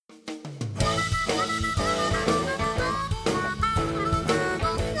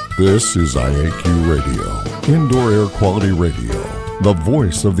This is IAQ Radio, Indoor Air Quality Radio, the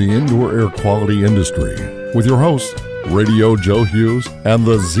voice of the indoor air quality industry, with your hosts, Radio Joe Hughes and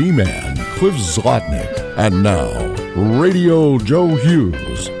the Z-Man, Cliff Zlotnick. And now, Radio Joe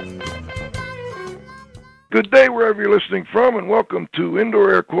Hughes. Good day wherever you're listening from, and welcome to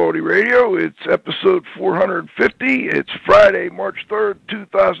Indoor Air Quality Radio. It's episode 450. It's Friday, March 3rd,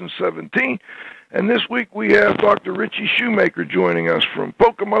 2017. And this week we have Dr. Richie Shoemaker joining us from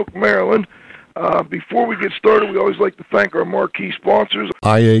Pocomoke, Maryland. Before we get started, we always like to thank our marquee sponsors.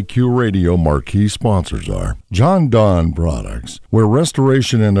 IAQ Radio marquee sponsors are John Don Products, where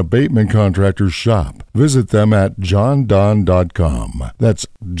restoration and abatement contractors shop. Visit them at jondon.com. That's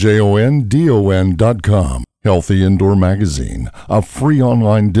JONDON.com. Healthy Indoor Magazine, a free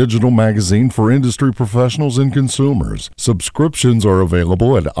online digital magazine for industry professionals and consumers. Subscriptions are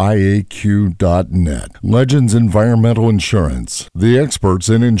available at IAQ.net. Legends Environmental Insurance, the experts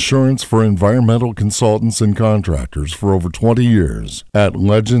in insurance for environmental consultants and contractors for over 20 years at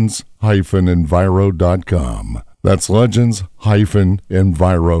legends-enviro.com. That's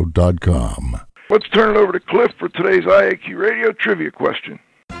legends-enviro.com. Let's turn it over to Cliff for today's IAQ Radio trivia question.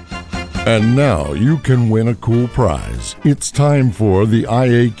 And now you can win a cool prize. It's time for the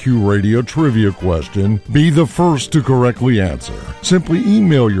IAQ Radio Trivia question. Be the first to correctly answer. Simply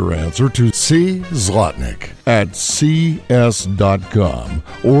email your answer to czlotnick@cs.com.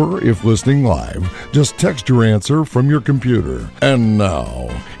 Or if listening live, just text your answer from your computer. And now,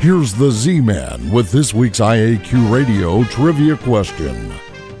 here's the Z-Man with this week's IAQ Radio Trivia question.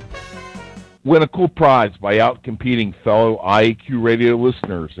 Win a cool prize by outcompeting fellow IAQ Radio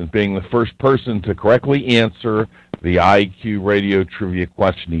listeners and being the first person to correctly answer the IAQ Radio trivia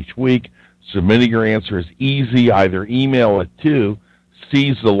question each week. Submitting your answer is easy. Either email it to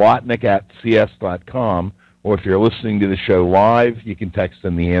czlotnick@cs.com, or if you're listening to the show live, you can text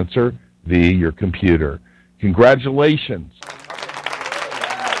in the answer via your computer. Congratulations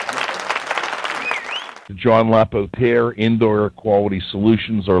to John Lapotaire, Indoor Air Quality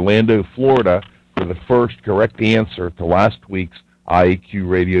Solutions, Orlando, Florida, for the first correct answer to last week's IAQ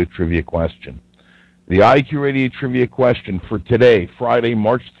Radio Trivia question. The IAQ Radio Trivia question for today, Friday,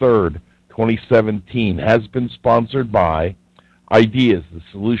 March 3rd, 2017, has been sponsored by Ideas, the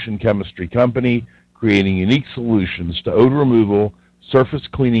solution chemistry company, creating unique solutions to odor removal, surface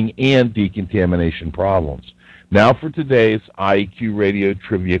cleaning, and decontamination problems. Now for today's IAQ Radio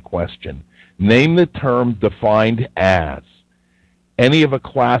Trivia question. Name the term defined as any of a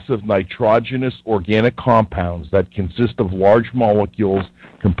class of nitrogenous organic compounds that consist of large molecules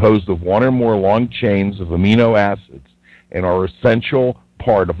composed of one or more long chains of amino acids and are an essential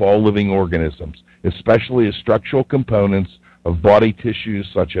part of all living organisms, especially as structural components of body tissues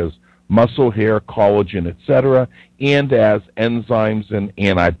such as muscle, hair, collagen, etc., and as enzymes and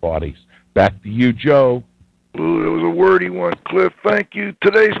antibodies. Back to you, Joe. Ooh, that was a wordy one, Cliff. Thank you.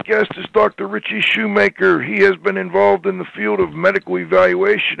 Today's guest is Dr. Richie Shoemaker. He has been involved in the field of medical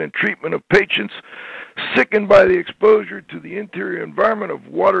evaluation and treatment of patients sickened by the exposure to the interior environment of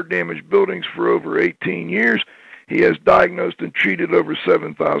water-damaged buildings for over 18 years. He has diagnosed and treated over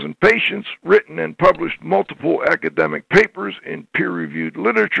 7,000 patients, written and published multiple academic papers in peer-reviewed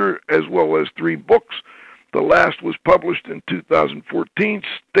literature, as well as 3 books. The last was published in 2014,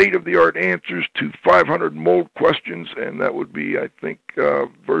 State-of-the-Art Answers to 500 Mold Questions, and that would be, I think,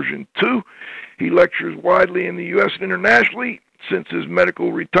 version 2. He lectures widely in the U.S. and internationally. Since his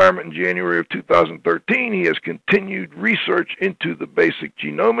medical retirement in January of 2013, he has continued research into the basic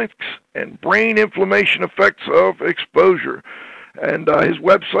genomics and brain inflammation effects of exposure. And his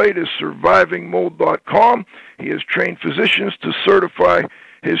website is survivingmold.com. He has trained physicians to certify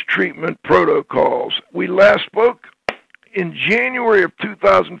his treatment protocols. We last spoke in January of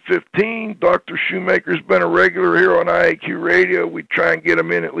 2015. Dr. Shoemaker's been a regular here on IAQ Radio. We try and get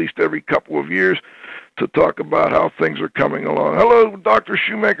him in at least every couple of years to talk about how things are coming along. Hello, Dr.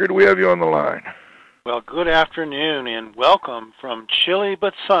 Shoemaker. Do we have you on the line? Well, good afternoon, and welcome from chilly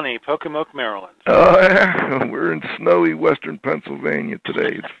but sunny Pocomoke, Maryland. Yeah, we're in snowy western Pennsylvania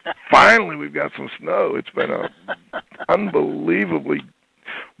today. Finally, we've got some snow. It's been a unbelievably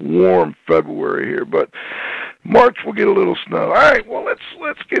warm February here, but March we'll get a little snow. All right, well,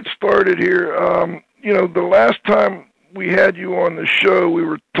 let's get started here. The last time we had you on the show, we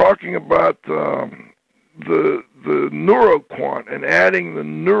were talking about the NeuroQuant and adding the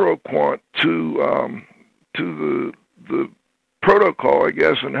NeuroQuant to the protocol, I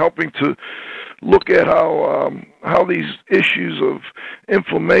guess, and helping to look at how these issues of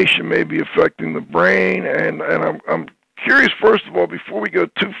inflammation may be affecting the brain. And I'm curious, first of all, before we go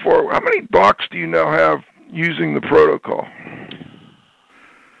too far, how many docs do you now have using the protocol?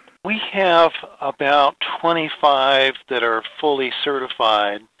 We have about 25 that are fully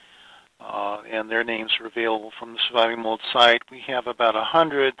certified, and their names are available from the Surviving Mold site. We have about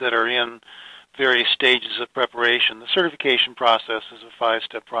 100 that are in various stages of preparation. The certification process is a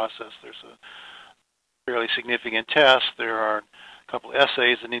 5-step process. There's a fairly significant test. There are a couple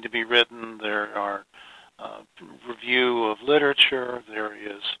essays that need to be written. There are review of literature. There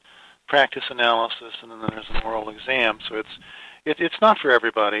is practice analysis, and then there's an oral exam. So it's not for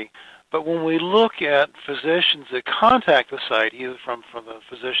everybody. But when we look at physicians that contact the site, either from the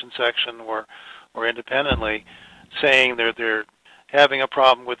physician section or independently, saying they're having a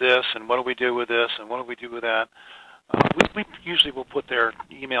problem with this, and what do we do with this, and what do we do with that, we usually will put their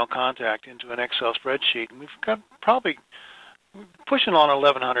email contact into an Excel spreadsheet, and we've got probably pushing on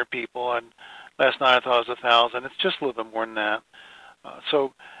 1,100 people, and last night I thought it was 1,000. It's just a little bit more than that.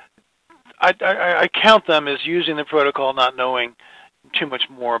 So I count them as using the protocol, not knowing too much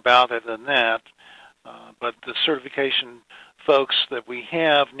more about it than that. But the certification folks that we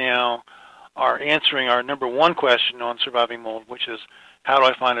have now are answering our number one question on surviving mold, which is, how do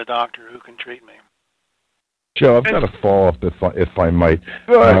I find a doctor who can treat me? Joe, I've got a follow-up, if I might.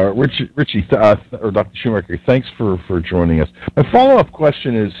 Richie, or Dr. Shoemaker, thanks for joining us. My follow-up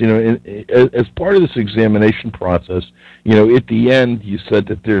question is, as part of this examination process, at the end you said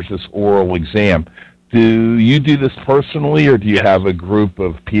that there's this oral exam. Do you do this personally, or do you have a group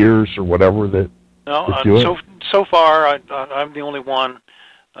of peers or whatever that do it? So far, I'm the only one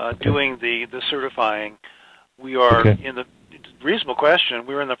doing the certifying. We are in the reasonable question.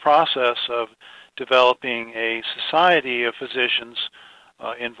 We're in the process of developing a society of physicians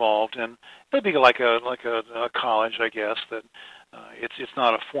involved, and it'll be like a college, I guess. That it's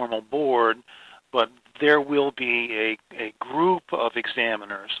not a formal board, but there will be a group of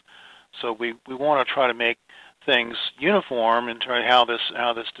examiners. So we want to try to make things uniform in terms of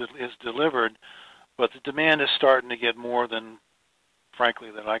how this is delivered, but the demand is starting to get more than, frankly,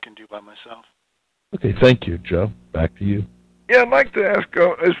 that I can do by myself. Okay, thank you, Joe. Back to you. Yeah, I'd like to ask,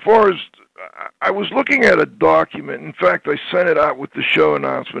 as far as, I was looking at a document. In fact, I sent it out with the show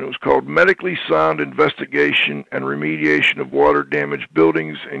announcement. It was called Medically Sound Investigation and Remediation of Water-Damaged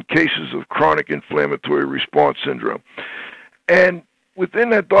Buildings in Cases of Chronic Inflammatory Response Syndrome. And within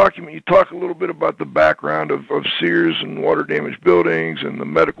that document, you talk a little bit about the background of SEERS and water-damaged buildings and the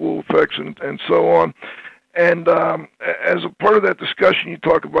medical effects and so on. And as a part of that discussion, you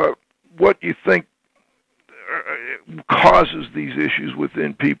talk about what you think causes these issues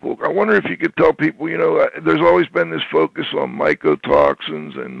within people. I wonder if you could tell people, there's always been this focus on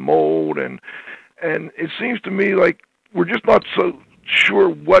mycotoxins and mold, and it seems to me like we're just not so sure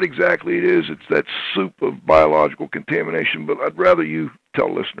what exactly it is. It's that soup of biological contamination, but I'd rather you tell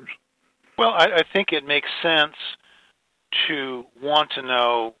listeners. Well, I think it makes sense to want to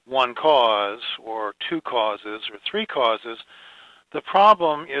know one cause or two causes or three causes. The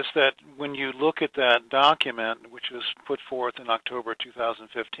problem is that when you look at that document, which was put forth in October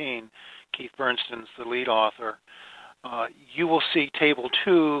 2015, Keith Bernstein's the lead author, you will see Table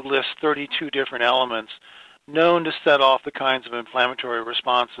 2 lists 32 different elements known to set off the kinds of inflammatory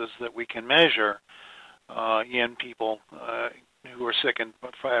responses that we can measure in people who are sick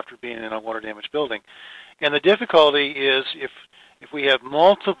after being in a water-damaged building. And the difficulty is if we have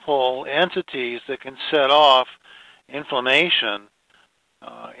multiple entities that can set off inflammation,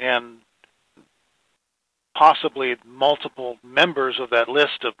 and possibly multiple members of that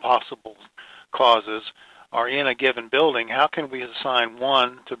list of possible causes are in a given building, how can we assign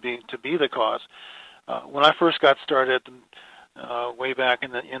one to be the cause? When I first got started way back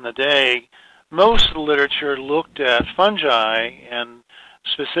in the day, most of the literature looked at fungi and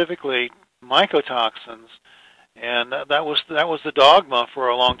specifically mycotoxins, and that was the dogma for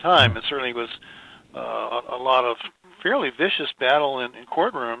a long time. It certainly was a lot of fairly vicious battle in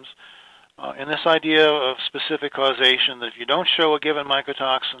courtrooms, and this idea of specific causation, that if you don't show a given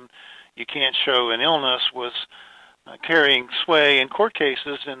mycotoxin, you can't show an illness, was carrying sway in court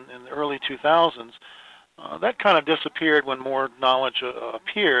cases in the early 2000s. That kind of disappeared when more knowledge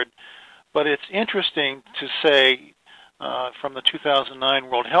appeared, but it's interesting to say from the 2009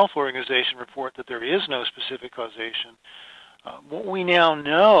 World Health Organization report that there is no specific causation. What we now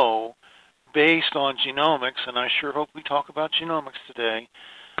know, based on genomics, and I sure hope we talk about genomics today,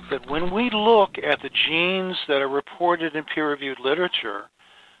 that when we look at the genes that are reported in peer-reviewed literature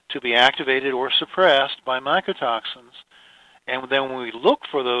to be activated or suppressed by mycotoxins, and then when we look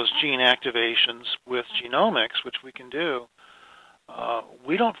for those gene activations with genomics, which we can do,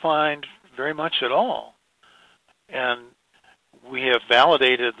 we don't find very much at all. And we have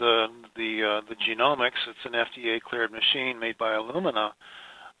validated the genomics. It's an FDA-cleared machine made by Illumina.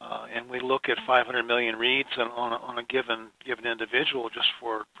 and we look at 500 million reads on a given individual just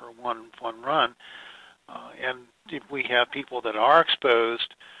for one run, and if we have people that are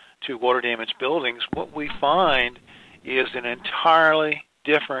exposed to water damaged buildings, what we find is an entirely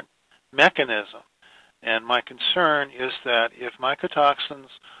different mechanism. And my concern is that if mycotoxins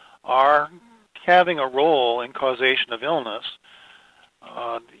are having a role in causation of illness,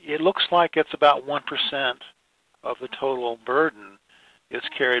 it looks like it's about 1% of the total burden is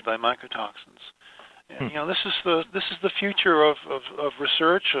carried by mycotoxins. And this is the future of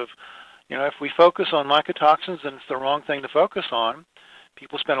research. Of if we focus on mycotoxins, then it's the wrong thing to focus on.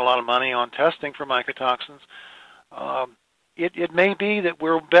 People spend a lot of money on testing for mycotoxins. It may be that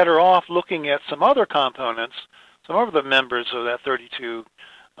we're better off looking at some other components, some of the members of that 32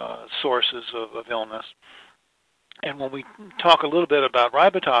 sources of illness. And when we talk a little bit about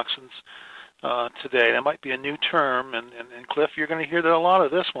ribotoxins today, that might be a new term, and Cliff, you're going to hear that a lot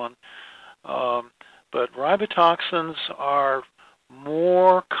of this one. But ribotoxins are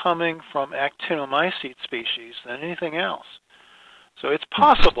more coming from actinomycete species than anything else. So it's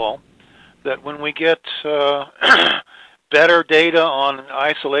possible that when we get better data on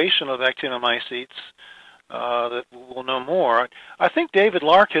isolation of actinomycetes, that we'll know more. I think David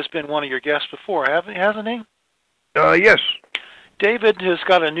Lark has been one of your guests before, hasn't he? Yes. David has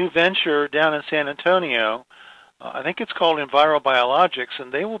got a new venture down in San Antonio. I think it's called EnviroBiologics,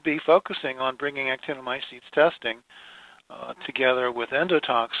 and they will be focusing on bringing actinomycetes testing together with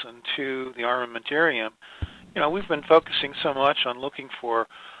endotoxin to the armamentarium. We've been focusing so much on looking for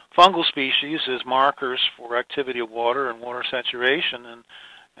fungal species as markers for activity of water and water saturation,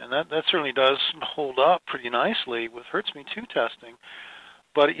 and that certainly does hold up pretty nicely with HERTSME-2 testing.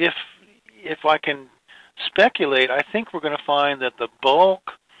 But if I can speculate, I think we're going to find that the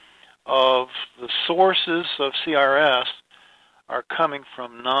bulk of the sources of CRS are coming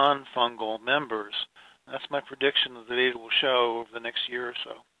from non-fungal members. That's my prediction that the data will show over the next year or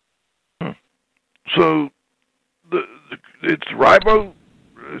so. So it's ribo.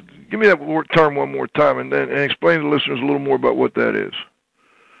 Give me that term one more time, and explain to the listeners a little more about what that is.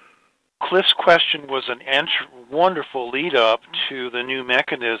 Cliff's question was an wonderful lead-up to the new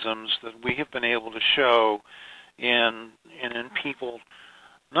mechanisms that we have been able to show in people,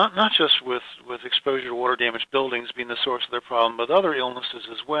 not just with exposure to water-damaged buildings being the source of their problem, but other illnesses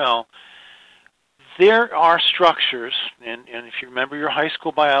as well. There are structures, and if you remember your high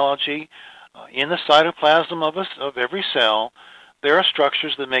school biology, in the cytoplasm of every cell, there are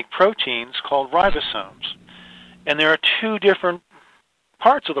structures that make proteins called ribosomes. And there are two different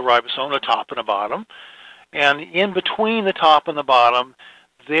parts of the ribosome, a top and a bottom. And in between the top and the bottom,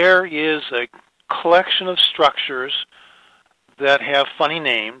 there is a collection of structures that have funny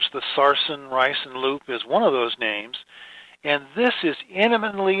names. The sarsen, ricin loop is one of those names. And this is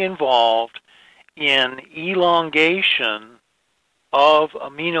intimately involved in elongation of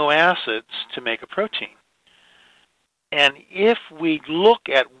amino acids to make a protein. And if we look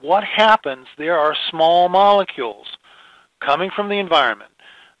at what happens, there are small molecules coming from the environment.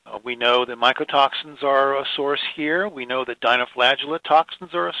 We know that mycotoxins are a source here. We know that dinoflagellate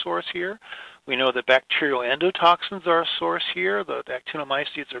toxins are a source here. We know that bacterial endotoxins are a source here. The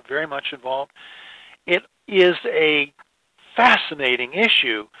actinomycetes are very much involved. It is a fascinating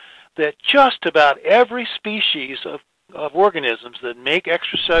issue that just about every species of organisms that make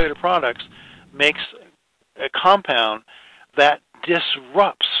extracellular products makes a compound that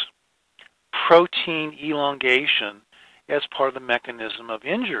disrupts protein elongation as part of the mechanism of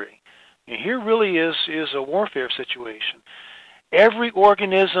injury. And here really is a warfare situation. Every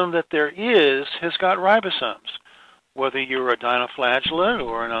organism that there is has got ribosomes. Whether you're a dinoflagellate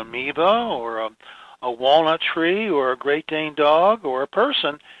or an amoeba or a walnut tree or a Great Dane dog or a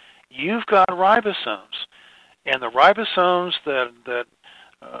person, you've got ribosomes. And the ribosomes that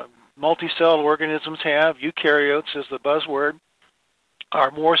multicelled organisms have, eukaryotes is the buzzword,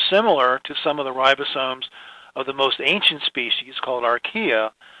 are more similar to some of the ribosomes of the most ancient species called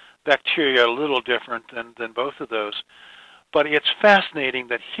Archaea. Bacteria are a little different than both of those. But it's fascinating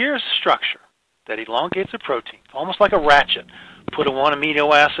that here's a structure that elongates a protein, almost like a ratchet. Put one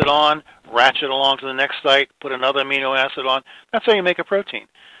amino acid on, ratchet along to the next site, put another amino acid on. That's how you make a protein.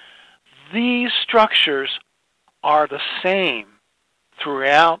 These structures are the same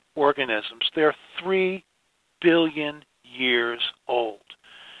throughout organisms. They're 3 billion years old.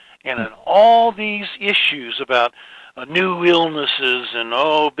 And in all these issues about new illnesses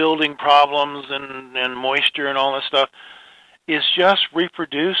and building problems and moisture and all this stuff is just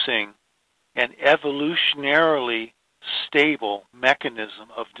reproducing an evolutionarily stable mechanism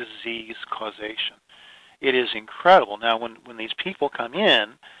of disease causation. It is incredible. Now, when these people come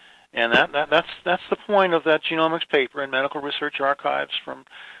in, and that's the point of that genomics paper in Medical Research Archives from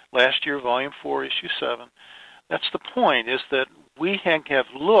last year, Volume 4, Issue 7. That's the point, is that we have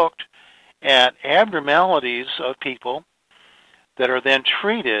looked at abnormalities of people that are then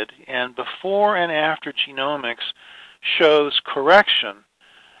treated, and before and after genomics shows correction.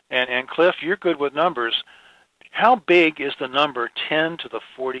 And Cliff, you're good with numbers. How big is the number 10 to the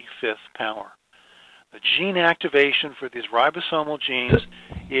 45th power? The gene activation for these ribosomal genes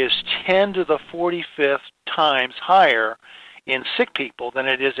is 10 to the 45th times higher in sick people than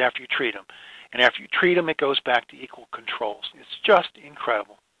it is after you treat them. And after you treat them, it goes back to equal controls. It's just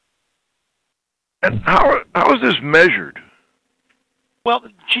incredible. And how is this measured? Well,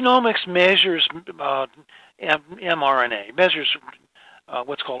 genomics measures mRNA, measures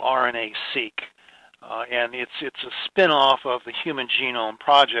what's called RNA-seq. And it's a spin-off of the Human Genome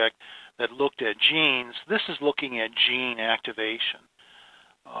Project that looked at genes. This is looking at gene activation.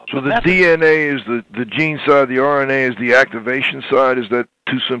 So the DNA is the gene side, the RNA is the activation side. Is that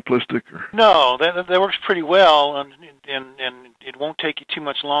too simplistic? Or? No, that works pretty well, and it won't take you too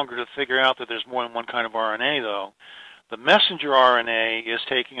much longer to figure out that there's more than one kind of RNA, though. The messenger RNA is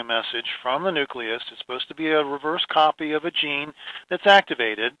taking a message from the nucleus. It's supposed to be a reverse copy of a gene that's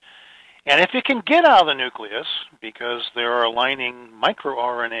activated. And if it can get out of the nucleus, because there are lining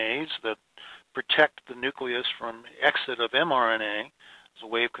microRNAs that protect the nucleus from exit of mRNA, as a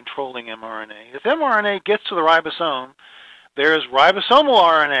way of controlling mRNA. If mRNA gets to the ribosome, there's ribosomal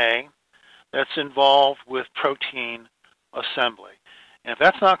RNA that's involved with protein assembly. And if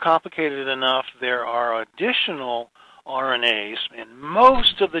that's not complicated enough, there are additional RNAs in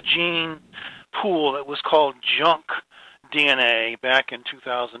most of the gene pool that was called junk DNA back in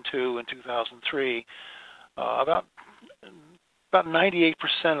 2002 and 2003. About 98%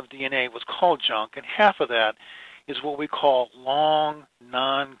 of DNA was called junk, and half of that is what we call long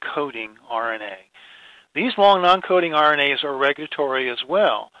non-coding RNA. These long non-coding RNAs are regulatory as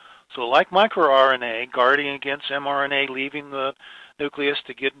well. So like microRNA, guarding against mRNA leaving the nucleus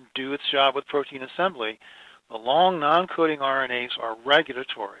to do its job with protein assembly, the long non-coding RNAs are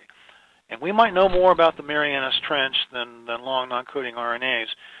regulatory. And we might know more about the Marianas Trench than long non-coding RNAs,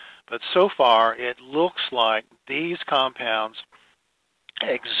 but so far it looks like these compounds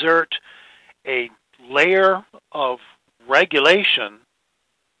exert a layer of regulation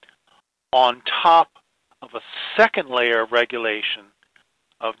on top of a second layer of regulation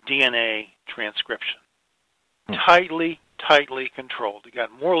of DNA transcription. Tightly controlled. You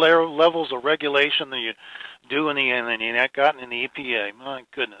got more levels of regulation than you do in the EPA. My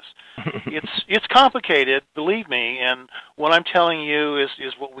goodness, it's complicated, believe me. And what I'm telling you is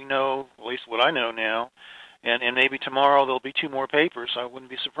what we know, at least what I know now. And maybe tomorrow there'll be 2 more papers. I wouldn't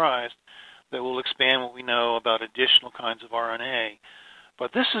be surprised that will expand what we know about additional kinds of RNA.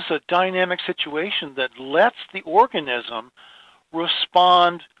 But this is a dynamic situation that lets the organism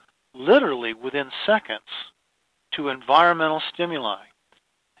respond literally within seconds to environmental stimuli.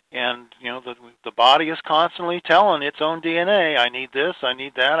 And, the body is constantly telling its own DNA, I need this, I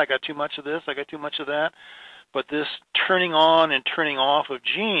need that, I got too much of this, I got too much of that. But this turning on and turning off of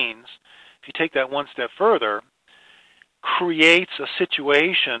genes, if you take that one step further, creates a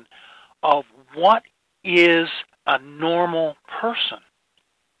situation of what is a normal person.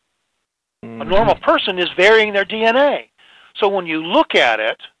 A normal person is varying their DNA. So when you look at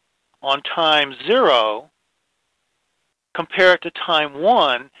it on time 0, compare it to time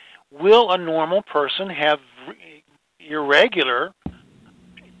 1, will a normal person have irregular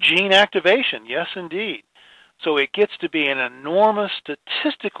gene activation? Yes, indeed. So it gets to be an enormous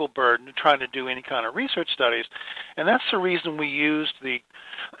statistical burden to try to do any kind of research studies. And that's the reason we used the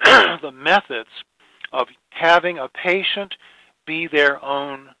methods of having a patient be their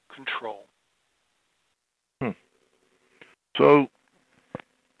own control. So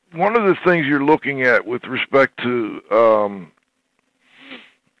one of the things you're looking at with respect to,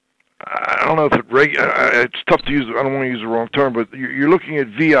 I don't know if it's tough to use, I don't want to use the wrong term, but you're looking at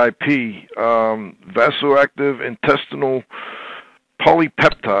VIP, vasoactive intestinal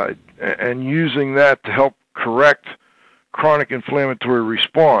polypeptide, and using that to help correct chronic inflammatory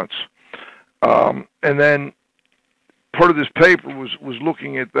response. And then part of this paper was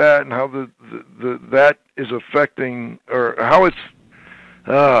looking at that and how that is affecting, or how it's,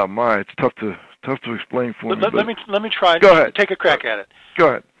 it's tough to explain for me. Let me try. Go ahead. Take a crack at it. Go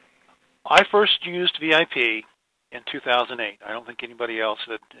ahead. I first used VIP in 2008. I don't think anybody else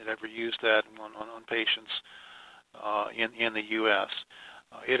had ever used that on patients in the U.S.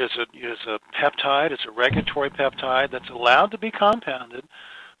 It is a peptide. It's a regulatory peptide that's allowed to be compounded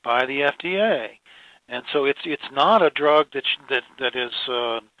by the FDA. And so it's not a drug that is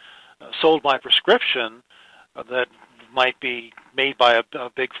sold by prescription that might be made by a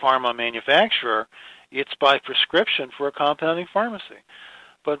big pharma manufacturer. It's by prescription for a compounding pharmacy.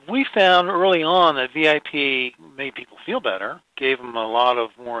 But we found early on that VIP made people feel better, gave them a lot of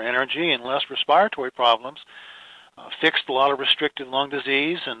more energy and less respiratory problems, fixed a lot of restricted lung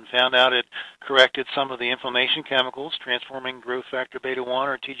disease, and found out it corrected some of the inflammation chemicals. Transforming growth factor beta 1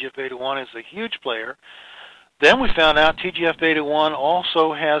 or TGF-beta 1 is a huge player. Then we found out TGF-beta 1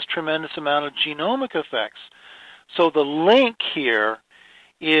 also has tremendous amount of genomic effects. So the link here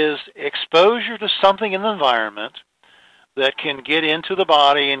is exposure to something in the environment that can get into the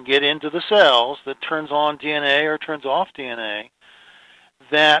body and get into the cells, that turns on DNA or turns off DNA,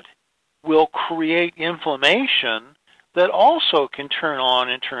 that will create inflammation that also can turn on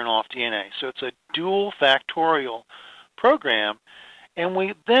and turn off DNA. So it's a dual factorial program. And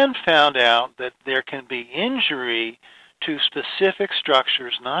we then found out that there can be injury to specific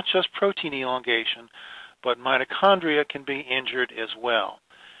structures, not just protein elongation, but mitochondria can be injured as well.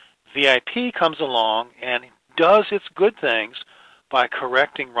 VIP comes along and does its good things by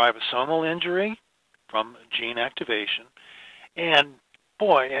correcting ribosomal injury from gene activation. And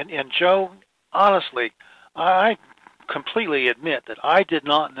boy, and Joe, honestly, I completely admit that I did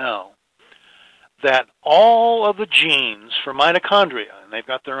not know that all of the genes for mitochondria, and they've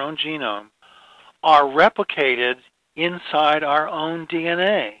got their own genome, are replicated inside our own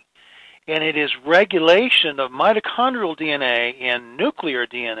DNA. And it is regulation of mitochondrial DNA and nuclear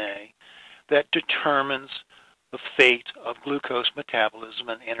DNA that determines the fate of glucose metabolism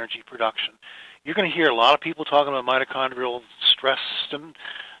and energy production. You're going to hear a lot of people talking about mitochondrial stress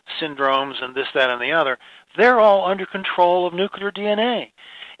syndromes and this, that, and the other. They're all under control of nuclear DNA.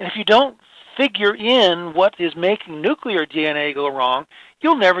 And if you don't figure in what is making nuclear DNA go wrong,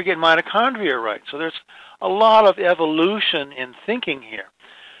 you'll never get mitochondria right. So there's a lot of evolution in thinking here.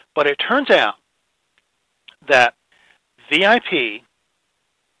 But it turns out that VIP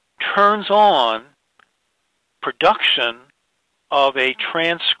turns on production of a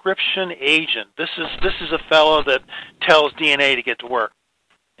transcription agent. This is a fellow that tells DNA to get to work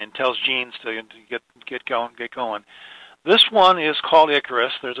and tells genes to get going. This one is called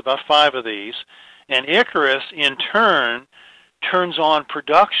Icarus. There's about 5 of these. And Icarus, in turn, turns on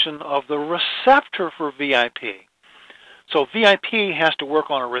production of the receptor for VIP. So VIP has to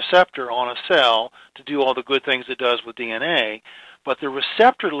work on a receptor on a cell to do all the good things it does with DNA, but the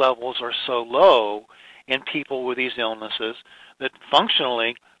receptor levels are so low in people with these illnesses that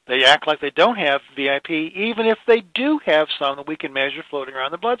functionally they act like they don't have VIP, even if they do have some that we can measure floating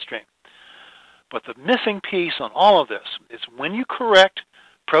around the bloodstream. But the missing piece on all of this is when you correct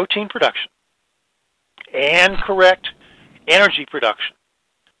protein production and correct energy production,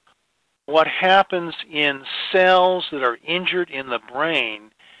 what happens in cells that are injured in the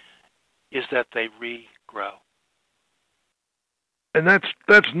brain is that they regrow. And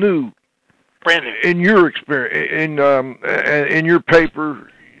that's new. Brand new. In your experience, in your paper,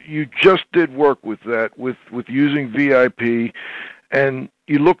 you just did work with that, with using VIP, and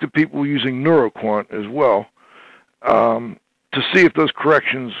you looked at people using NeuroQuant as well to see if those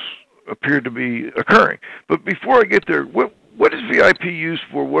corrections appeared to be occurring. But before I get there, what is VIP used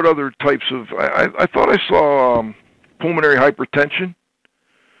for? What other types of? I thought I saw pulmonary hypertension.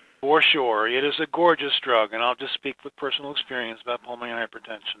 For sure, it is a gorgeous drug, and I'll just speak with personal experience about pulmonary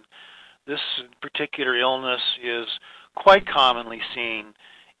hypertension. This particular illness is quite commonly seen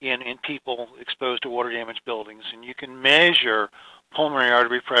in people exposed to water-damaged buildings, and you can measure pulmonary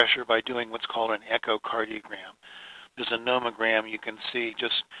artery pressure by doing what's called an echocardiogram. There's a nomogram. You can see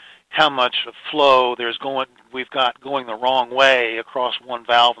just how much flow we've got going the wrong way across one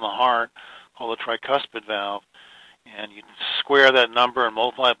valve in the heart, called the tricuspid valve. And you square that number and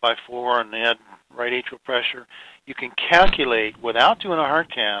multiply it by 4 and add right atrial pressure. You can calculate, without doing a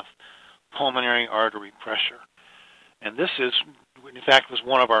heart cath, pulmonary artery pressure. And this is, in fact, was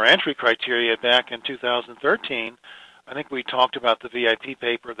one of our entry criteria back in 2013. I think we talked about the VIP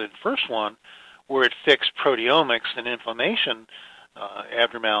paper, the first one, where it fixed proteomics and inflammation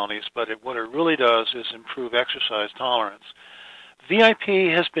abnormalities, but what it really does is improve exercise tolerance.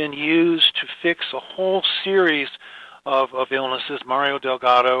 VIP has been used to fix a whole series of illnesses. Mario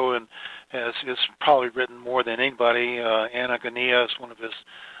Delgado has probably written more than anybody. Ana Ganilla is one of his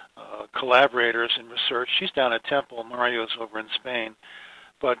collaborators in research. She's down at Temple. Mario's over in Spain.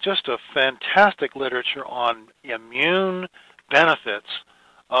 But just a fantastic literature on immune benefits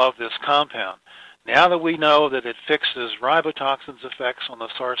of this compound. Now that we know that it fixes ribotoxin's effects on the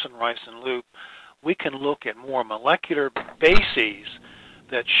sarsen-ricin loop, we can look at more molecular bases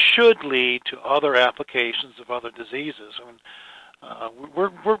that should lead to other applications of other diseases.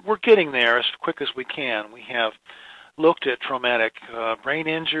 We're getting there as quick as we can. We have looked at traumatic brain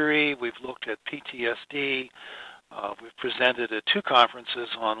injury. We've looked at PTSD. We've presented at 2 conferences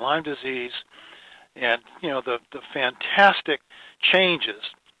on Lyme disease, and the fantastic changes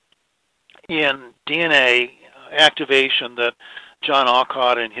in DNA activation that John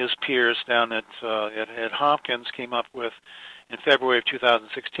Alcott and his peers down at Hopkins came up with in February of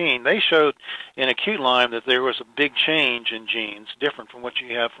 2016. They showed in acute Lyme that there was a big change in genes, different from what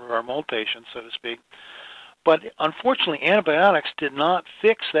you have for our mold patients, so to speak. But unfortunately, antibiotics did not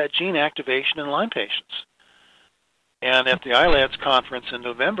fix that gene activation in Lyme patients. And at the ILADS conference in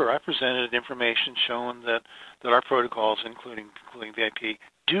November, I presented information showing that our protocols, including VIP,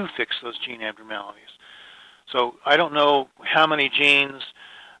 do fix those gene abnormalities. So I don't know how many genes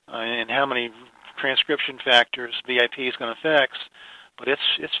and how many transcription factors VIP is going to fix, but it's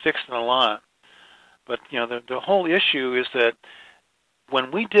fixing a lot. But the whole issue is that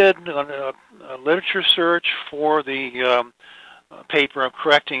when we did a literature search for the paper of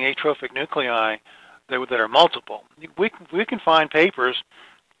correcting atrophic nuclei that are multiple, we can find papers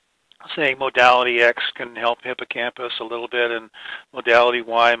saying modality X can help hippocampus a little bit and modality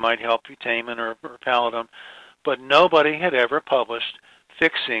Y might help putamen or pallidum, but nobody had ever published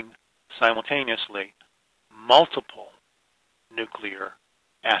fixing simultaneously multiple nuclear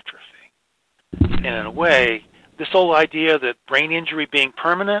atrophy. And in a way, this whole idea that brain injury being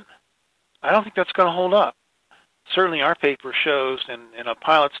permanent, I don't think that's going to hold up. Certainly our paper shows in a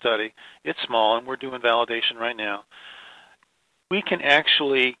pilot study, it's small and we're doing validation right now, we can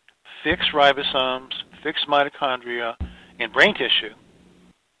actually fix ribosomes, fix mitochondria and brain tissue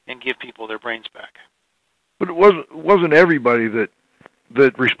and give people their brains back. But it wasn't everybody that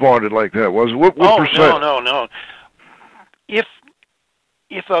responded like that, was it? What percent? No.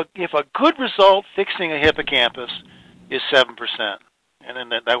 If a good result fixing a hippocampus is 7%, and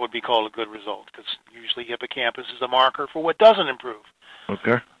then that would be called a good result, because usually hippocampus is a marker for what doesn't improve.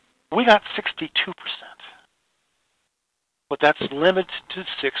 Okay. We got 62%, but that's limited to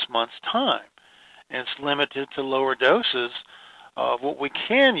 6 months' time, and it's limited to lower doses of what we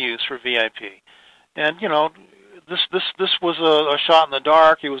can use for VIP. And this was a shot in the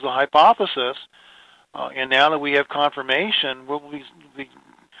dark. It was a hypothesis, and now that we have confirmation, we'll be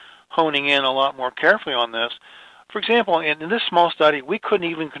honing in a lot more carefully on this. For example, in this small study, we couldn't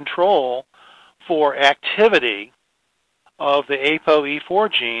even control for activity of the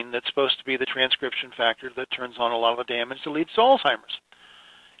ApoE4 gene that's supposed to be the transcription factor that turns on a lot of the damage that leads to Alzheimer's.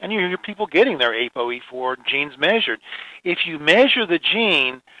 And you hear people getting their ApoE4 genes measured. If you measure the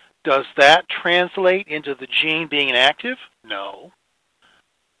gene, does that translate into the gene being inactive? No.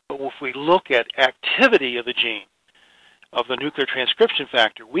 But if we look at activity of the gene, of the nuclear transcription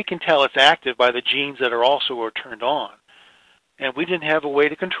factor, we can tell it's active by the genes that are also turned on. And we didn't have a way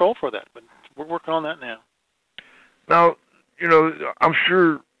to control for that, but we're working on that now. Now, I'm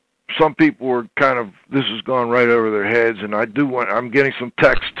sure some people are this has gone right over their heads, and I'm getting some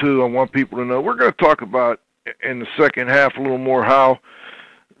text too. I want people to know we're going to talk about in the second half a little more how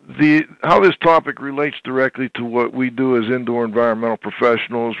this topic relates directly to what we do as indoor environmental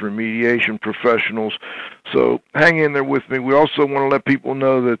professionals, remediation professionals. So hang in there with me. We also want to let people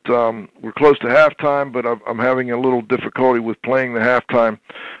know that we're close to halftime, but I'm having a little difficulty with playing the halftime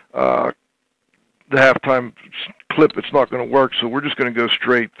clip. It's not going to work, so we're just going to go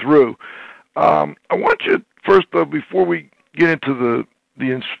straight through. I want you first, though, before we get into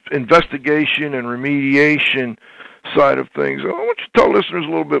the investigation and remediation side of things, I want you to tell listeners a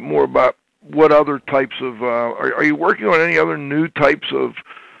little bit more about what other types of are you working on any other new types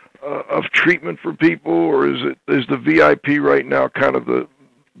of treatment for people, or is the VIP right now kind of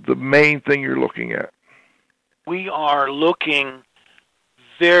the main thing you're looking at? We are looking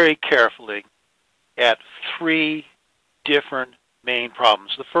very carefully at 3 different main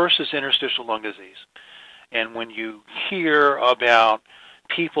problems. The first is interstitial lung disease. And when you hear about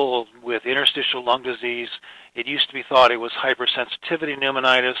people with interstitial lung disease, it used to be thought it was hypersensitivity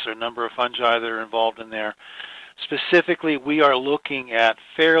pneumonitis or a number of fungi that are involved in there. Specifically, we are looking at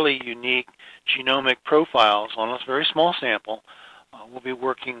fairly unique genomic profiles on a very small sample. We'll be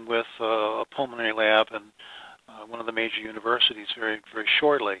working with a pulmonary lab and one of the major universities very, very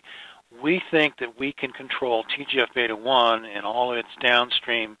shortly. We think that we can control TGF-beta1 and all of its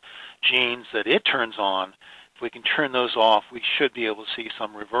downstream genes that it turns on. If we can turn those off, we should be able to see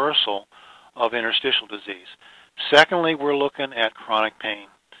some reversal of interstitial disease. Secondly, we're looking at chronic pain.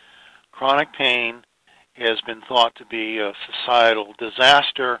 Chronic pain has been thought to be a societal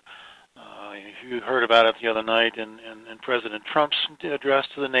disaster. You heard about it the other night in President Trump's address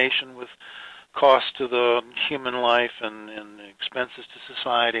to the nation with cost to the human life and expenses to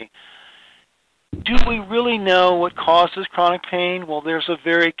society. Do we really know what causes chronic pain? Well, there's a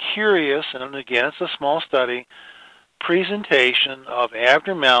very curious, and again, it's a small study, presentation of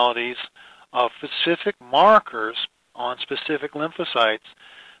abnormalities of specific markers on specific lymphocytes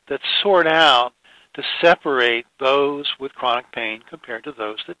that sort out to separate those with chronic pain compared to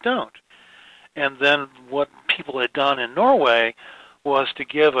those that don't. And then what people had done in Norway was to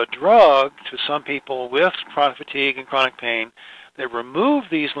give a drug to some people with chronic fatigue and chronic pain. They removed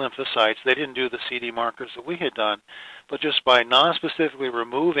these lymphocytes. They didn't do the CD markers that we had done, but just by non-specifically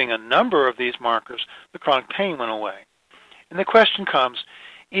removing a number of these markers, the chronic pain went away. And the question comes,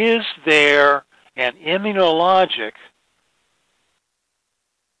 is there an immunologic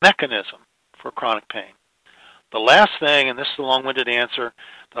mechanism for chronic pain? The last thing, and this is a long-winded answer,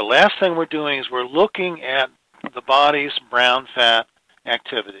 the last thing we're doing is we're looking at the body's brown fat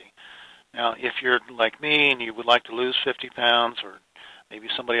activity. Now, if you're like me and you would like to lose 50 pounds, or maybe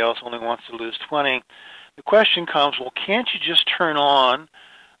somebody else only wants to lose 20, the question comes, well, can't you just turn on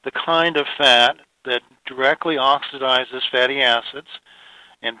the kind of fat that directly oxidizes fatty acids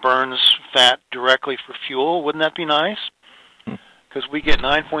and burns fat directly for fuel? Wouldn't that be nice? Because we get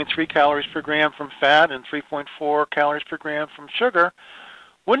 9.3 calories per gram from fat and 3.4 calories per gram from sugar.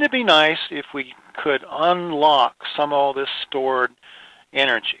 Wouldn't it be nice if we could unlock some of all this stored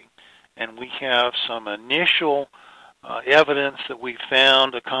energy? And we have some initial evidence that we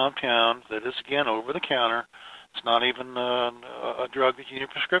found a compound that is, again, over-the-counter. It's not even a drug that you need a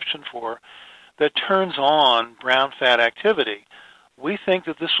prescription for, that turns on brown fat activity. We think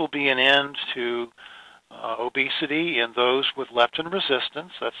that this will be an end to obesity in those with leptin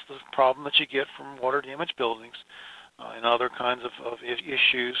resistance. That's the problem that you get from water-damaged buildings and other kinds of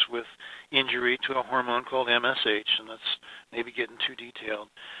issues with injury to a hormone called MSH, and that's maybe getting too detailed.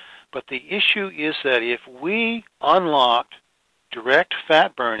 But the issue is that if we unlocked direct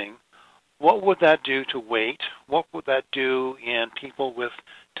fat burning, what would that do to weight? What would that do in people with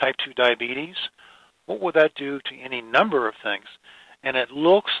type 2 diabetes? What would that do to any number of things? And it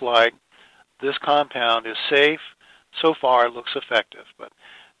looks like this compound is safe. So far, it looks effective. But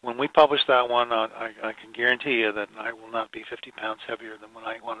when we publish that one, I can guarantee you that I will not be 50 pounds heavier than what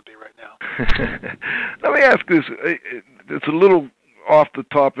I want to be right now. Let me ask this. It's a little off the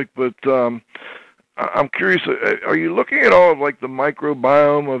topic, but I'm curious. Are you looking at all of like the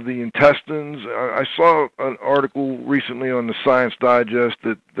microbiome of the intestines? I saw an article recently on the Science Digest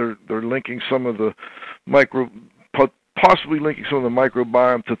that they're linking some of the possibly linking some of the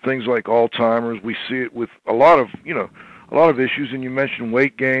microbiome to things like Alzheimer's. We see it with a lot of issues, and you mentioned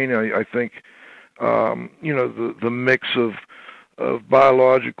weight gain. I think the mix of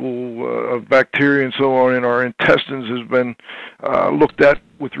biological of bacteria and so on in our intestines has been looked at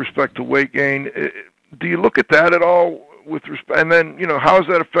with respect to weight gain. Do you look at that at all with respect? And then, how is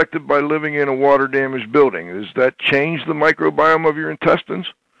that affected by living in a water-damaged building? Does that change the microbiome of your intestines?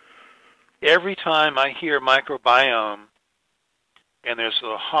 Every time I hear microbiome, and there's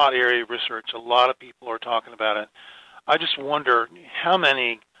a hot area of research, a lot of people are talking about it, I just wonder how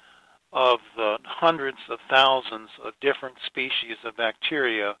many of the hundreds of thousands of different species of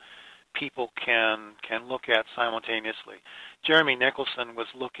bacteria people can look at simultaneously. Jeremy Nicholson was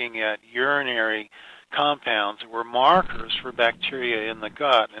looking at urinary compounds that were markers for bacteria in the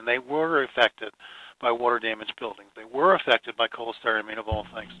gut, and they were affected by water-damaged buildings. They were affected by cholestyramine, of all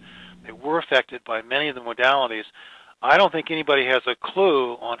things. They were affected by many of the modalities. I don't think anybody has a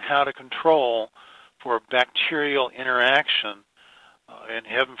clue on how to control for bacterial interaction, and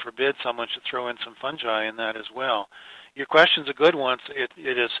heaven forbid someone should throw in some fungi in that as well. Your question's a good one.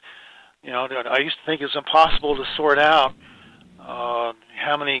 It is, I used to think it was impossible to sort out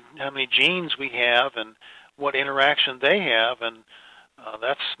how many genes we have and what interaction they have, and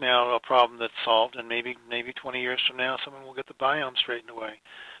that's now a problem that's solved, and maybe 20 years from now someone will get the biome straightened away.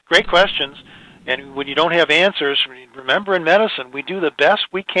 Great questions, and when you don't have answers, remember in medicine we do the best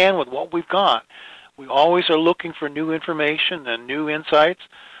we can with what we've got. We always are looking for new information and new insights,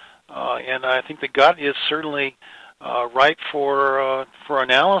 and I think the gut is certainly ripe for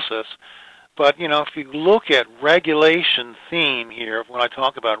analysis. But, if you look at regulation theme here, when I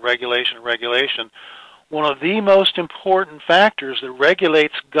talk about regulation, one of the most important factors that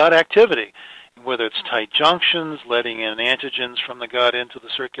regulates gut activity, whether it's tight junctions, letting in antigens from the gut into the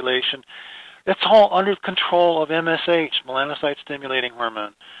circulation, that's all under control of MSH, melanocyte-stimulating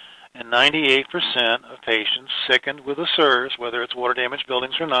hormone. And 98% of patients sickened with a SIRS, whether it's water-damaged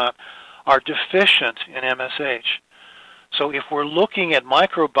buildings or not, are deficient in MSH. So if we're looking at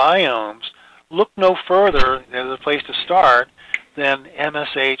microbiomes look no further as a place to start than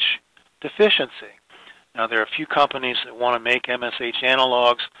MSH deficiency. Now, there are a few companies that want to make MSH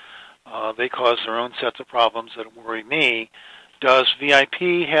analogs. They cause their own sets of problems that worry me. Does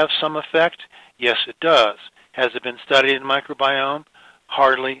VIP have some effect? Yes, it does. Has it been studied in microbiome?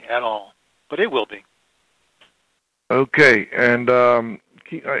 Hardly at all, but it will be. Okay, and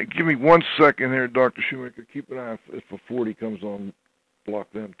give me 1 second here, Dr. Shoemaker. Keep an eye if a 40 comes on,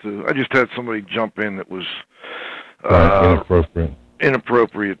 block them too. I just had somebody jump in that was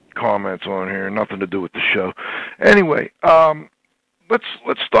inappropriate comments on here, nothing to do with the show. Anyway, let's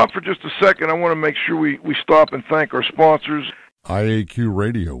stop for just a second. I want to make sure we stop and thank our sponsors. IAQ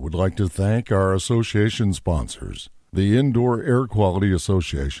Radio would like to thank our association sponsors. The Indoor Air Quality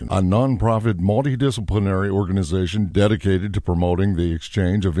Association, a nonprofit multidisciplinary organization dedicated to promoting the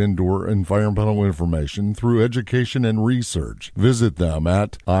exchange of indoor environmental information through education and research. Visit them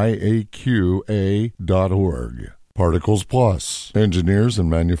at iaqa.org. Particles Plus, engineers and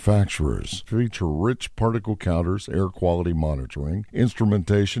manufacturers, feature rich particle counters, air quality monitoring,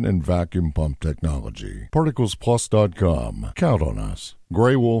 instrumentation, and vacuum pump technology. ParticlesPlus.com. Count on us.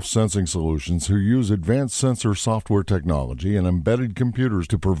 Gray Wolf Sensing Solutions, who use advanced sensor software technology and embedded computers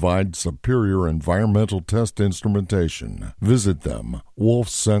to provide superior environmental test instrumentation. Visit them,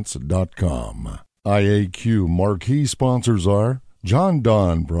 wolfsense.com. IAQ marquee sponsors are John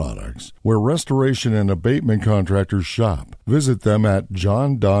Don Products, where restoration and abatement contractors shop. Visit them at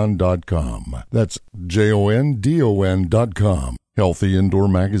johndon.com. That's JONDON.com. Healthy Indoor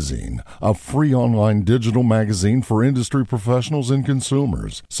Magazine, a free online digital magazine for industry professionals and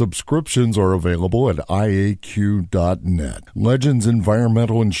consumers. Subscriptions are available at IAQ.net. Legends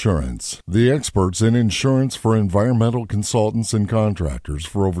Environmental Insurance, the experts in insurance for environmental consultants and contractors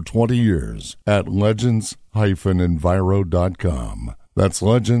for over 20 years at legends-enviro.com. That's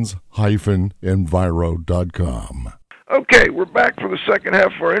legends-enviro.com. Okay, we're back for the second half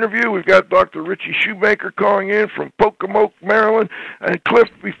of our interview. We've got Dr. Richie Shoemaker calling in from Pocomoke, Maryland. And Cliff,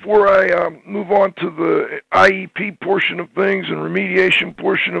 before I move on to the IEP portion of things and remediation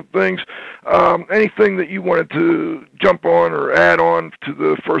portion of things, anything that you wanted to jump on or add on to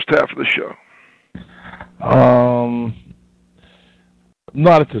the first half of the show?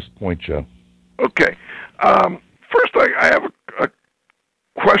 Not at this point, Joe. Okay. First, I have a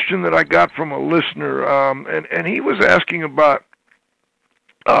question that I got from a listener, and he was asking about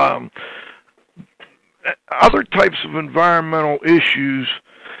other types of environmental issues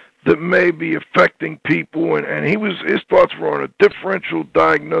that may be affecting people, and his thoughts were on a differential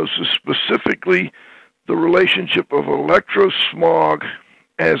diagnosis, specifically the relationship of electrosmog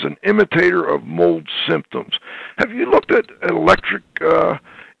as an imitator of mold symptoms. Have you looked at electric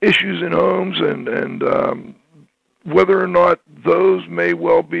issues in homes and whether or not those may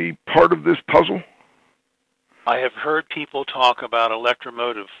well be part of this puzzle? I have heard people talk about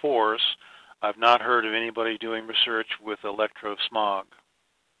electromotive force. I've not heard of anybody doing research with electrosmog.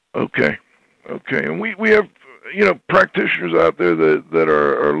 Okay. And we have, practitioners out there that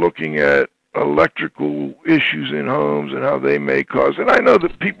are looking at electrical issues in homes and how they may cause. And I know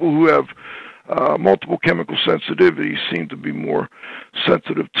that people who have multiple chemical sensitivities seem to be more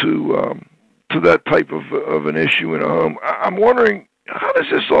sensitive to that type of an issue in a home. I'm wondering, how does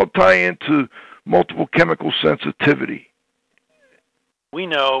this all tie into multiple chemical sensitivity? We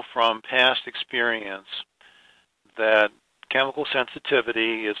know from past experience that chemical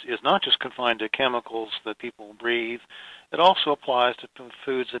sensitivity is not just confined to chemicals that people breathe. It also applies to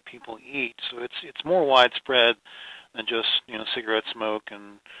foods that people eat. So it's more widespread than just cigarette smoke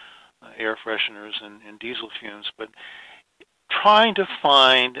and air fresheners and diesel fumes. But trying to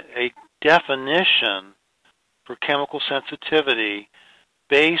find a definition for chemical sensitivity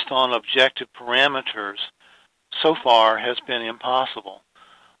based on objective parameters so far has been impossible.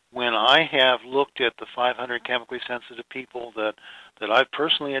 When I have looked at the 500 chemically sensitive people that I've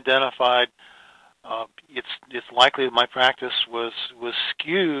personally identified, it's likely that my practice was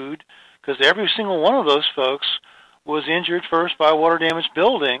skewed because every single one of those folks was injured first by a water damaged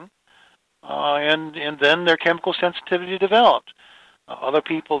building, and then their chemical sensitivity developed. Other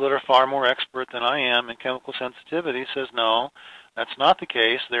people that are far more expert than I am in chemical sensitivity says, no, that's not the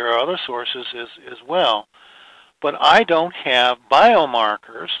case. There are other sources as well. But I don't have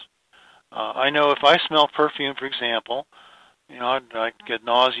biomarkers. I know if I smell perfume, for example, I get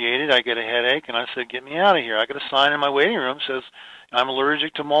nauseated, I get a headache, and I said, get me out of here. I got a sign in my waiting room that says I'm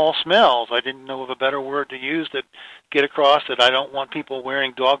allergic to mall smells. I didn't know of a better word to use that get across that I don't want people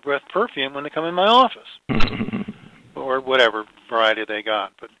wearing dog breath perfume when they come in my office. Or whatever variety they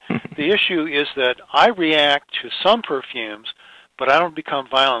got. But the issue is that I react to some perfumes, but I don't become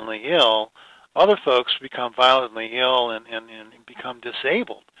violently ill Other folks become violently ill and become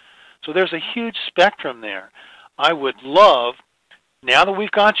disabled. So there's a huge spectrum there. I would love, now that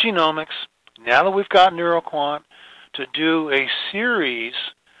we've got genomics, now that we've got NeuroQuant, to do a series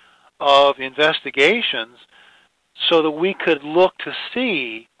of investigations so that we could look to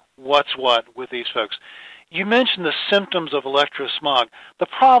see what's what with these folks. You mentioned the symptoms of electrosmog. The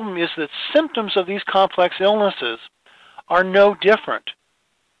problem is that symptoms of these complex illnesses are no different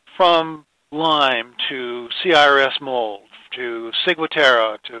from Lyme to CRS mold to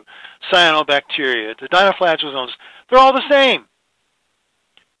Ciguatera to cyanobacteria to dinoflagellations. They're all the same.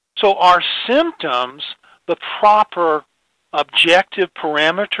 So are symptoms the proper objective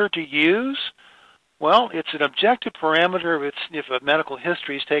parameter to use? Well, it's an objective parameter if a medical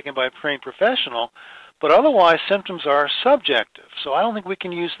history is taken by a trained professional, but otherwise symptoms are subjective. So I don't think we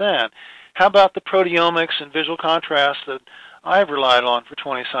can use that. How about the proteomics and visual contrast that I've relied on for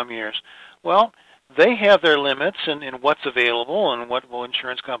 20-some years? Well, they have their limits in what's available and what will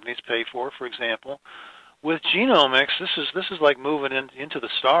insurance companies pay for example. With genomics, this is like moving into the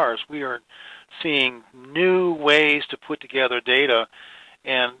stars. We are seeing new ways to put together data,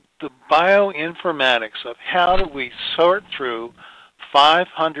 and the bioinformatics of how do we sort through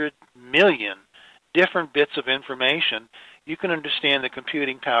 500 million different bits of information, you can understand the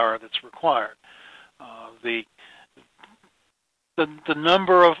computing power that's required. The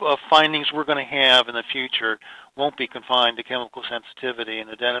number of findings we're going to have in the future won't be confined to chemical sensitivity and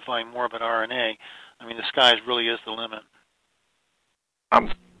identifying morbid RNA. I mean, the sky really is the limit. I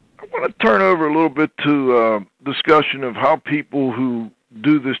want to turn over a little bit to discussion of how people who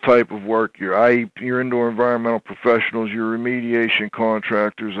do this type of work, your IEP, your indoor environmental professionals, your remediation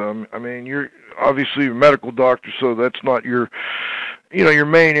contractors. I mean, you're obviously a medical doctor, so that's not your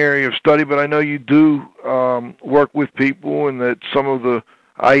main area of study, but I know you do work with people, and that some of the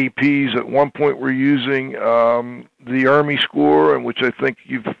IEPs at one point were using the ERMI score, and which I think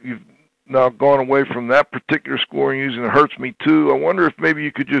you've now gone away from that particular score and using the Hurts Me Too. I wonder if maybe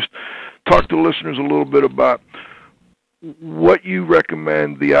you could just talk to listeners a little bit about what you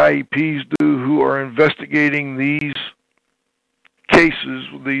recommend the IEPs do who are investigating these cases,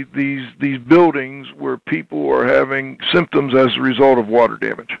 these buildings where people are having symptoms as a result of water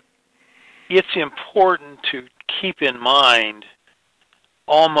damage. It's important to keep in mind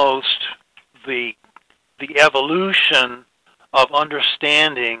almost the evolution of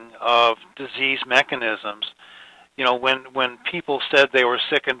understanding of disease mechanisms. You know, when people said they were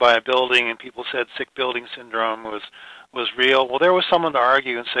sickened by a building and people said sick building syndrome was real, well, there was someone to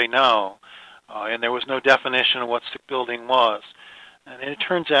argue and say no, and there was no definition of what sick building was. And it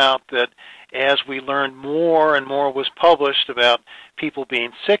turns out that as we learned more and more was published about people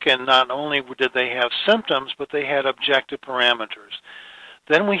being sickened, not only did they have symptoms, but they had objective parameters.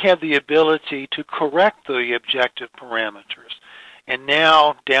 Then we had the ability to correct the objective parameters. And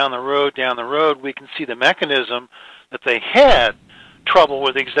now, down the road, we can see the mechanism that they had trouble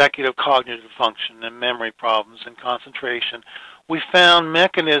with executive cognitive function and memory problems and concentration. We found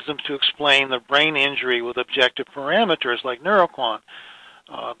mechanisms to explain the brain injury with objective parameters like NeuroQuant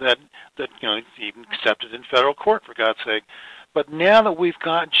that even accepted in federal court, for God's sake. But now that we've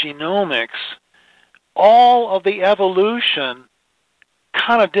got genomics, all of the evolution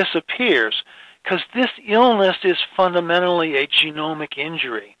kind of disappears, because this illness is fundamentally a genomic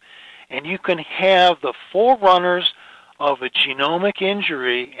injury. And you can have the forerunners of a genomic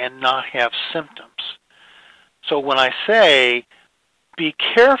injury and not have symptoms. So when I say be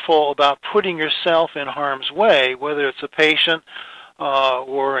careful about putting yourself in harm's way, whether it's a patient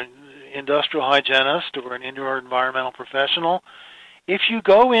or an industrial hygienist or an indoor environmental professional, if you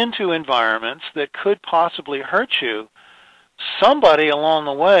go into environments that could possibly hurt you, somebody along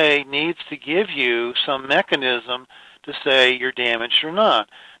the way needs to give you some mechanism to say you're damaged or not.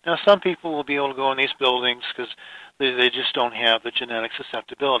 Now, some people will be able to go in these buildings because they just don't have the genetic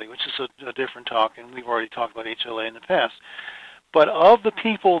susceptibility, which is a different talk, and we've already talked about HLA in the past. But of the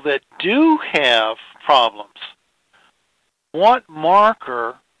people that do have problems, what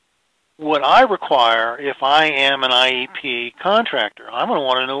marker would I require if I am an IEP contractor? I'm going to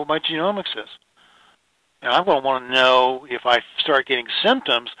want to know what my genomics is. And I'm going to want to know, if I start getting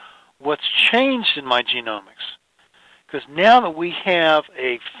symptoms, what's changed in my genomics. Because now that we have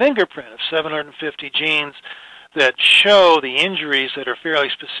a fingerprint of 750 genes that show the injuries that are fairly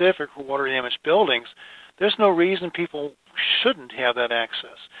specific for water-damaged buildings, there's no reason people shouldn't have that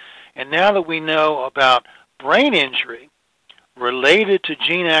access. And now that we know about brain injury related to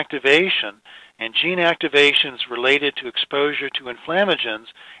gene activation, and gene activation is related to exposure to inflammagens,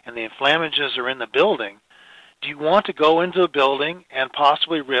 and the inflammagens are in the building, Do you want to go into a building and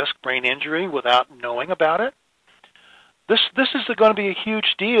possibly risk brain injury without knowing about it? This is going to be a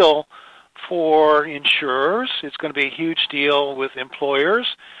huge deal for insurers. It's going to be a huge deal with employers.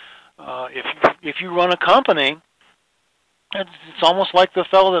 If you run a company, it's almost like the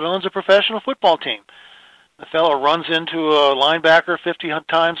fellow that owns a professional football team. The fellow runs into a linebacker 50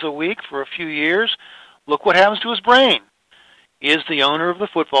 times a week for a few years. Look what happens to his brain. Is the owner of the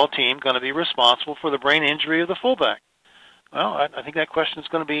football team going to be responsible for the brain injury of the fullback? Well, I think that question is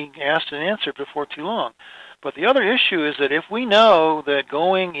going to be asked and answered before too long. But the other issue is that if we know that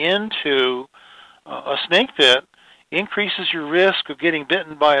going into a snake pit increases your risk of getting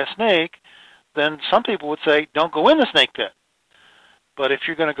bitten by a snake, then some people would say, don't go in the snake pit. But if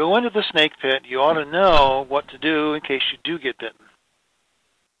you're going to go into the snake pit, you ought to know what to do in case you do get bitten.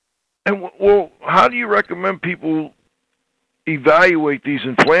 And, well, how do you recommend people evaluate these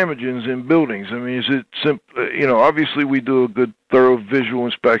inflammagens in buildings? I mean, is it simple? Obviously we do a good thorough visual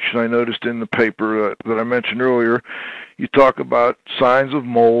inspection. I noticed in the paper that I mentioned earlier, you talk about signs of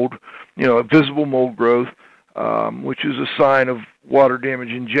mold, visible mold growth, which is a sign of water damage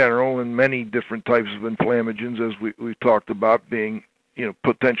in general, and many different types of inflammagens, as we talked about, being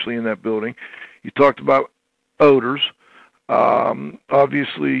potentially in that building. You talked about odors.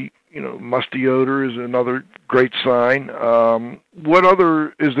 Obviously, musty odor is another great sign.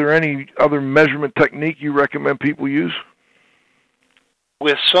 Is there any other measurement technique you recommend people use?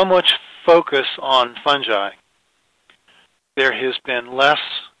 With so much focus on fungi, there has been less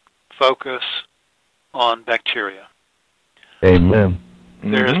focus on bacteria. Amen.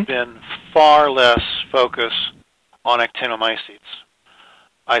 There has been far less focus on actinomycetes.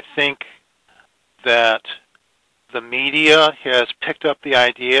 I think that the media has picked up the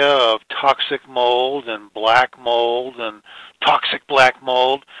idea of toxic mold and black mold and toxic black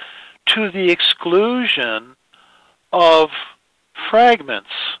mold to the exclusion of fragments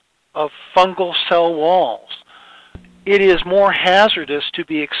of fungal cell walls. It is more hazardous to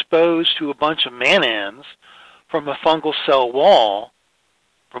be exposed to a bunch of mannans from a fungal cell wall,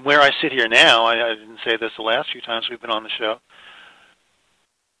 from where I sit here now, I didn't say this the last few times we've been on the show,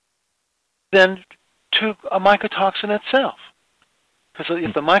 than to a mycotoxin itself. Because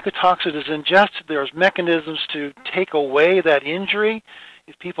if the mycotoxin is ingested, there's mechanisms to take away that injury.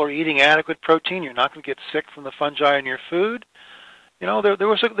 If people are eating adequate protein, you're not going to get sick from the fungi in your food. There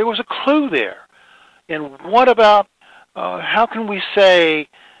was a clue there. And what about, how can we say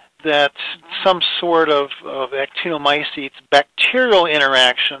that some sort of actinomycetes bacterial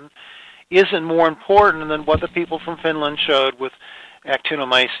interaction isn't more important than what the people from Finland showed with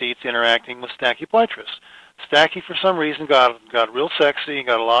actinomycetes interacting with Stachyphytris? Stachy, for some reason, got real sexy,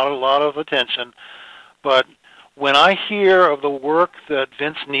 got a lot of attention. But when I hear of the work that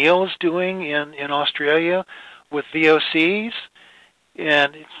Vince Neil is doing in Australia with VOCs,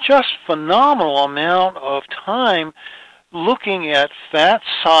 and it's just phenomenal amount of time looking at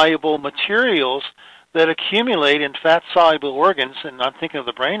fat-soluble materials that accumulate in fat-soluble organs, and I'm thinking of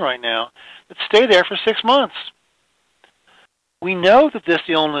the brain right now, that stay there for 6 months. We know that this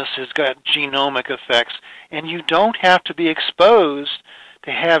illness has got genomic effects, and you don't have to be exposed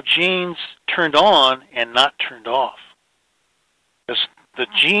to have genes turned on and not turned off. Because the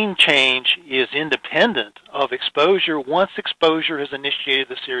gene change is independent of exposure once exposure has initiated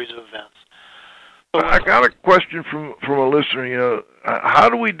the series of events. I got a question from a listener. How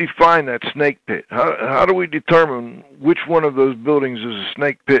do we define that snake pit? How do we determine which one of those buildings is a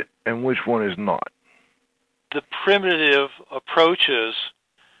snake pit and which one is not? The primitive approaches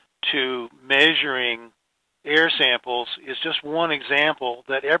to measuring air samples is just one example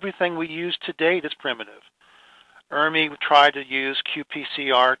that everything we use to date is primitive. ERMI tried to use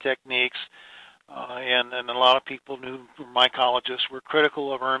qPCR techniques, and a lot of people mycologists were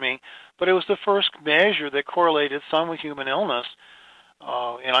critical of ERMI, but it was the first measure that correlated some with human illness,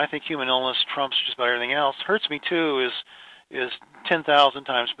 and I think human illness trumps just about everything else. Hurts Me Too is 10,000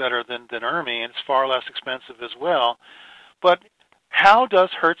 times better than ERMI, and it's far less expensive as well. But how does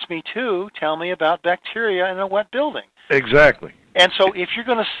Hurts Me Too tell me about bacteria in a wet building? Exactly. And so if you're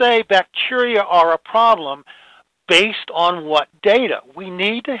going to say bacteria are a problem, based on what data? We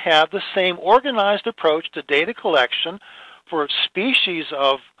need to have the same organized approach to data collection for species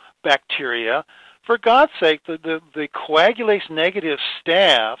of bacteria. For God's sake, the coagulase negative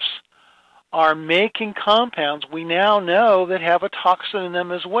staphs are making compounds we now know that have a toxin in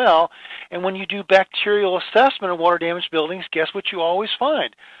them as well. And when you do bacterial assessment of water damaged buildings, guess what you always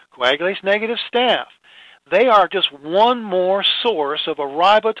find? Coagulase negative staph. They are just one more source of a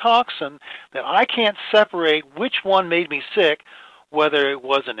ribotoxin that I can't separate which one made me sick, whether it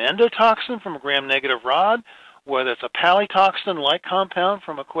was an endotoxin from a gram-negative rod whether it's a palytoxin-like compound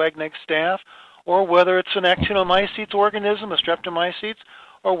from a coag-neg staph, or whether it's an actinomycetes organism, a streptomycetes,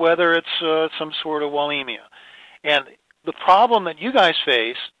 or whether it's some sort of Wallemia. And the problem that you guys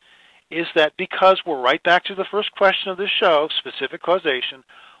face is that because we're right back to the first question of this show, specific causation,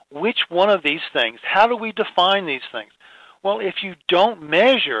 which one of these things, how do we define these things? Well, if you don't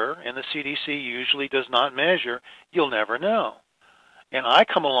measure, and the CDC usually does not measure, you'll never know. And I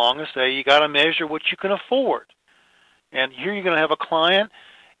come along and say, you got to measure what you can afford. And here you're going to have a client,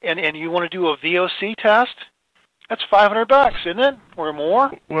 and you want to do a VOC test? That's $500, isn't it, or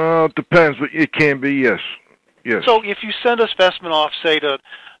more? Well, it depends, but it can be, yes. Yes. So if you send a specimen off, say, to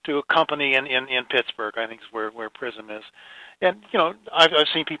a company in Pittsburgh, I think is where Prism is, and, you know, I've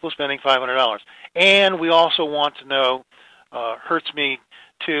seen people spending $500. And we also want to know Hertzme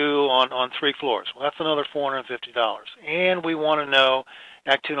 2 on 3 floors. Well, that's another $450. And we want to know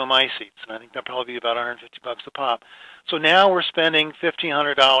actinomycetes, and I think that'll probably be about $150 a pop. So now we're spending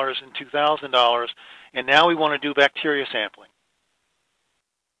 $1,500 and $2,000, and now we want to do bacteria sampling.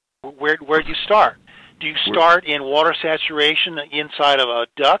 Where do you start? Do you start in water saturation inside of a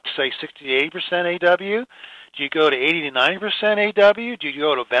duct, say 60 to 80% AW? Do you go to 80 to 90% AW? Do you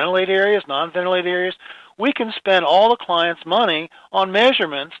go to ventilated areas, non-ventilated areas? We can spend all the client's money on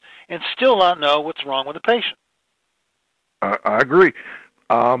measurements and still not know what's wrong with the patient. I agree.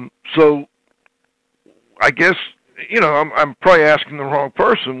 So I guess, you know, I'm probably asking the wrong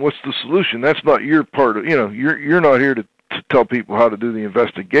person. What's the solution? That's not your part of, you know, you're not here to tell people how to do the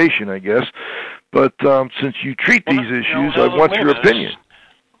investigation, I guess. But since you treat these issues, I want your opinion.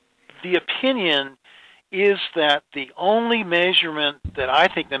 The opinion is that the only measurement that I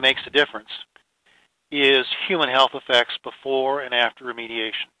think that makes a difference is human health effects before and after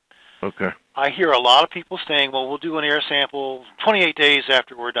remediation. Okay. I hear a lot of people saying, well, we'll do an air sample 28 days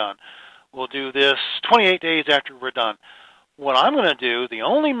after we're done. We'll do this 28 days after we're done. What I'm going to do, the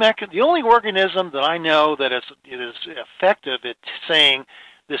only organism that I know that it is effective at saying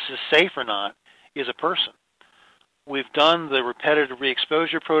this is safe or not is a person. We've done the repetitive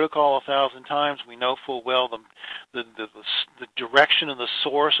re-exposure protocol 1,000 times. We know full well the direction and the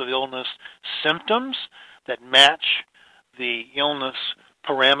source of illness symptoms that match the illness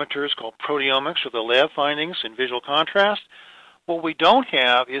parameters called proteomics, or the lab findings in visual contrast. What we don't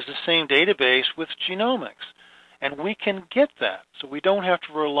have is the same database with genomics, and we can get that, so we don't have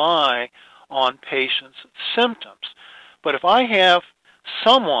to rely on patients' symptoms. But if I have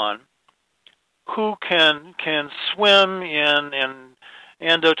someone who can swim in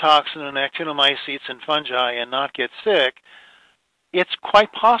endotoxin and actinomycetes and fungi and not get sick, it's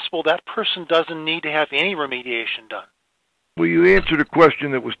quite possible that person doesn't need to have any remediation done. Well, you answered a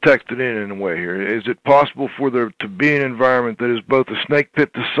question that was texted in a way here. Is it possible for there to be an environment that is both a snake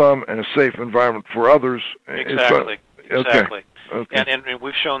pit to some and a safe environment for others? Exactly. Exactly. Okay. And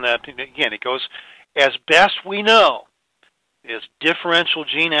we've shown that, again, it goes, as best we know, is differential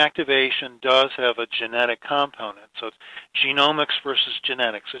gene activation does have a genetic component. So it's genomics versus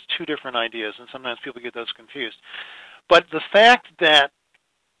genetics. It's two different ideas, and sometimes people get those confused. But the fact that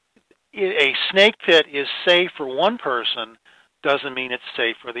a snake pit is safe for one person doesn't mean it's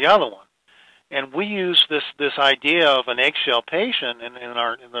safe for the other one. And we use this idea of an eggshell patient in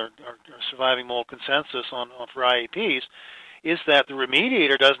our surviving mold consensus for IAPs, is that the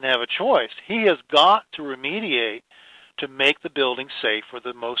remediator doesn't have a choice. He has got to remediate to make the building safe for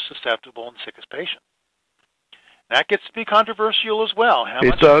the most susceptible and sickest patient. That gets to be controversial as well. How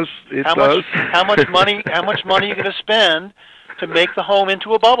much money are you going to spend to make the home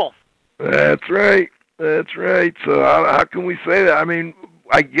into a bubble? That's right. That's right. So how can we say that? I mean,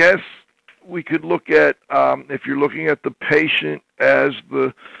 I guess we could look at, if you're looking at the patient as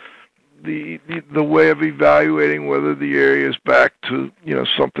the way of evaluating whether the area is back to, you know,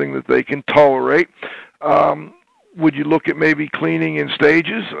 something that they can tolerate. Would you look at maybe cleaning in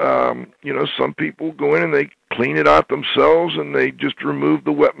stages? You know, some people go in and they clean it out themselves and they just remove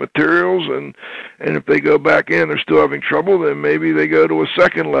the wet materials, and if they go back in and they're still having trouble, then maybe they go to a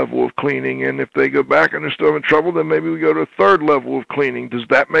second level of cleaning, and if they go back and they're still having trouble, then maybe we go to a third level of cleaning. Does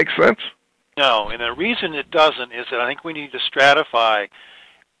that make sense? No, and the reason it doesn't is that I think we need to stratify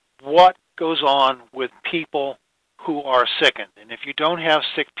what goes on with people who are sickened. And if you don't have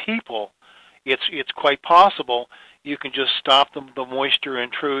sick people, it's quite possible you can just stop the moisture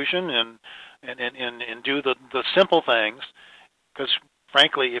intrusion and do the simple things, because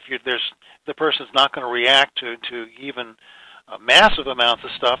frankly, if the person's not going to react to even massive amounts of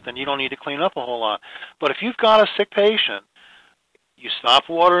stuff, then you don't need to clean up a whole lot. But if you've got a sick patient, you stop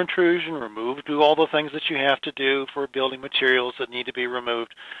water intrusion, do all the things that you have to do for building materials that need to be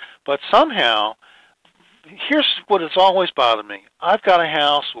removed, but somehow here's what has always bothered me. I've got a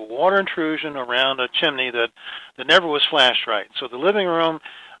house with water intrusion around a chimney that never was flashed right. So the living room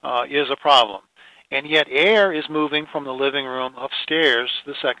is a problem. And yet air is moving from the living room upstairs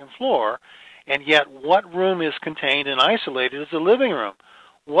to the second floor. And yet what room is contained and isolated is the living room.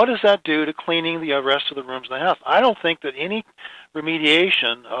 What does that do to cleaning the rest of the rooms in the house? I don't think that any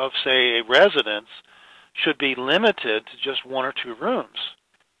remediation of, say, a residence should be limited to just one or two rooms.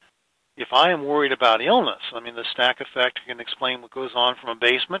 If I am worried about illness, I mean, the stack effect can explain what goes on from a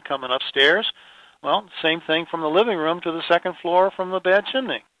basement coming upstairs. Well, same thing from the living room to the second floor from the bad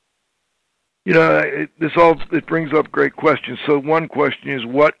chimney. You know, it brings up great questions. So one question is,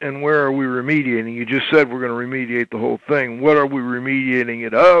 what and where are we remediating? You just said we're going to remediate the whole thing. What are we remediating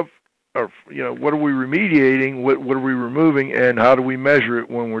it of? Or, you know, what are we remediating? What are we removing? And how do we measure it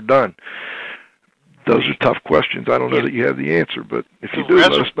when we're done? Those are tough questions. I don't know that you have the answer, but if you do,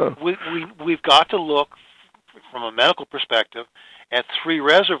 let us know. We've got to look, from a medical perspective, at 3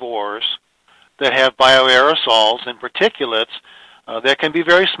 reservoirs that have bioaerosols and particulates that can be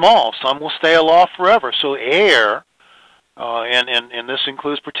very small. Some will stay aloft forever. So air, and this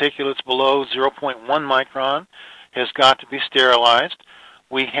includes particulates below 0.1 micron, has got to be sterilized.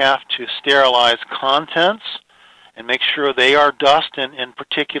 We have to sterilize contents and make sure they are dust and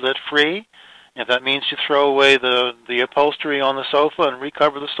particulate free. If that means you throw away the upholstery on the sofa and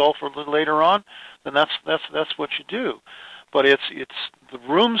recover the sofa later on, then that's what you do. But it's the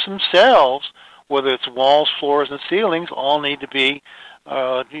rooms themselves, whether it's walls, floors, and ceilings, all need to be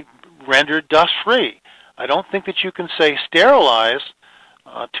rendered dust-free. I don't think that you can say sterilize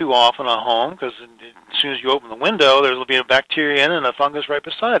too often a home, because as soon as you open the window, there will be a bacteria in it and a fungus right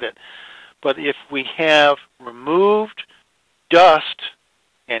beside it. But if we have removed dust,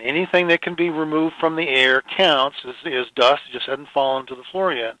 and anything that can be removed from the air counts is dust, it just hasn't fallen to the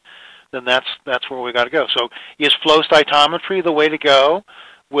floor yet, then that's where we got to go. So is flow cytometry the way to go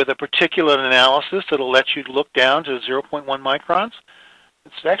with a particulate analysis that'll let you look down to 0.1 microns?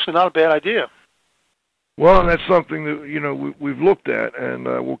 It's actually not a bad idea. Well, and that's something that, you know, we've looked at and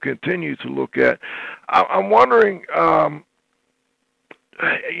we'll continue to look at. I'm wondering, I'm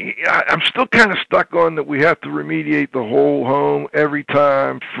still kind of stuck on that we have to remediate the whole home every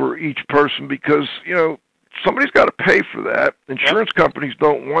time for each person because, you know, somebody's got to pay for that. Insurance companies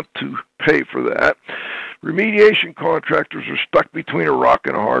don't want to pay for that. Remediation contractors are stuck between a rock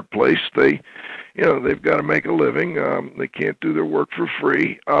and a hard place. They've got to make a living. They can't do their work for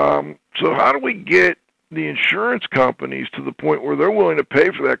free. So how do we get the insurance companies to the point where they're willing to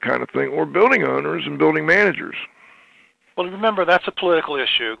pay for that kind of thing, or building owners and building managers? Well, remember, that's a political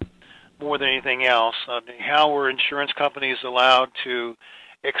issue more than anything else. How were insurance companies allowed to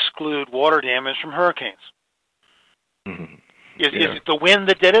exclude water damage from hurricanes? Mm-hmm. Is it the wind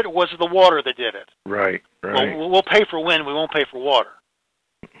that did it, or was it the water that did it? Right. Well, we'll pay for wind, we won't pay for water.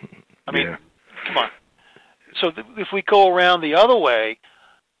 I mean, come on. So if we go around the other way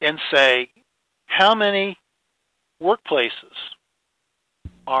and say, how many workplaces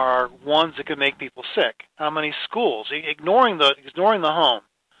are ones that can make people sick? How many schools? Ignoring the home.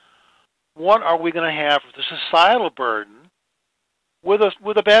 What are we going to have for the societal burden with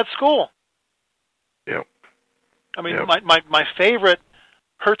a bad school? Yep. I mean, my favorite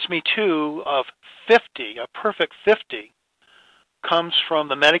hurts me too of 50, a perfect 50, comes from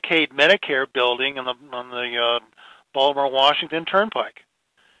the Medicare building on the Baltimore Washington Turnpike.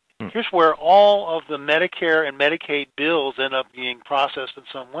 Here's where all of the Medicare and Medicaid bills end up being processed in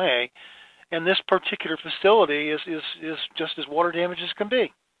some way, and this particular facility is just as water damaged as can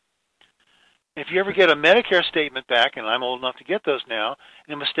be. If you ever get a Medicare statement back, and I'm old enough to get those now,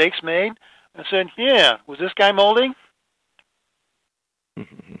 and mistakes made, I said, yeah, was this guy molding?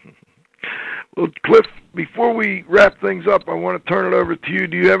 Well, Cliff, before we wrap things up, I want to turn it over to you.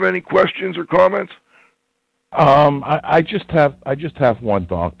 Do you have any questions or comments? I just have one,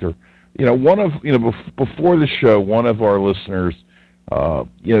 Doctor. Before the show, one of our listeners,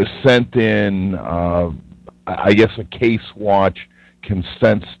 sent in, I guess, a Case Watch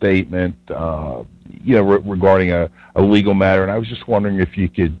consent statement, regarding a legal matter, and I was just wondering if you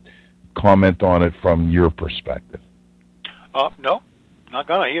could comment on it from your perspective. No, not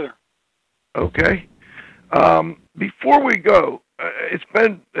gonna either. Okay. Before we go, it's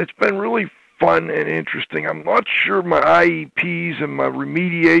been really fun and interesting. I'm not sure my IEPs and my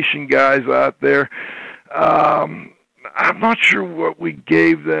remediation guys out there, I'm not sure what we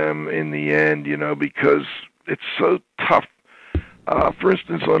gave them in the end, because it's so tough. For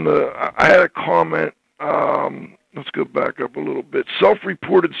instance, I had a comment, let's go back up a little bit.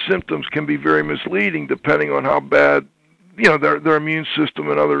 Self-reported symptoms can be very misleading depending on how bad, their immune system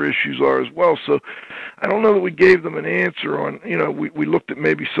and other issues are as well. So I don't know that we gave them an answer on, we looked at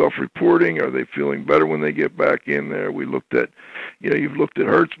maybe self-reporting. Are they feeling better when they get back in there? We looked at, you've looked at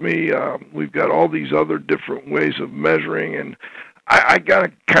HERTSME. We've got all these other different ways of measuring, and I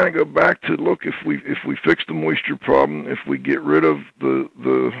gotta kind of go back to look if we fix the moisture problem, if we get rid of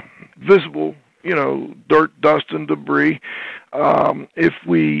the visible, dirt, dust, and debris, if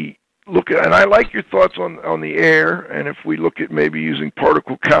we look at, and I like your thoughts on the air, and if we look at maybe using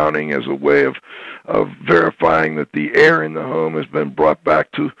particle counting as a way of verifying that the air in the home has been brought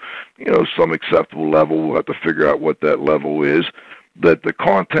back to, some acceptable level. We'll have to figure out what that level is, that the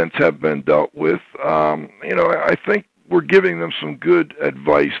contents have been dealt with. I think we're giving them some good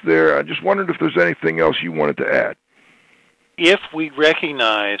advice there. I just wondered if there's anything else you wanted to add. If we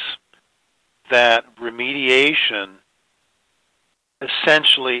recognize that remediation,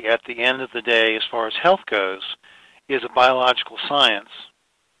 essentially at the end of the day, as far as health goes, is a biological science,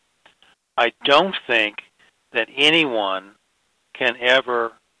 I don't think that anyone can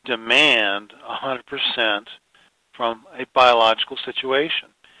ever demand 100% from a biological situation.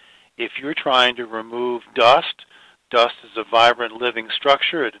 If you're trying to remove dust is a vibrant living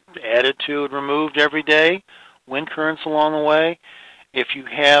structure. It's added to and removed every day, wind currents along the way. If you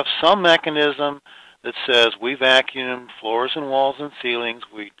have some mechanism that says we vacuumed floors and walls and ceilings,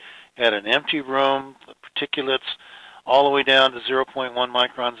 we had an empty room, the particulates all the way down to 0.1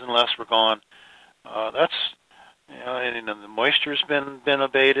 microns and less were gone, that's, and the moisture's been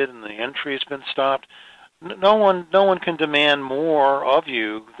abated and the entry has been stopped. No one can demand more of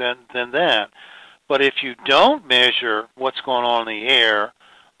you than that. But if you don't measure what's going on in the air,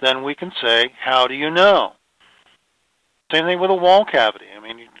 then we can say, how do you know? Same thing with a wall cavity. I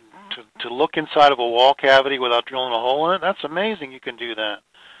mean, to look inside of a wall cavity without drilling a hole in it, that's amazing you can do that.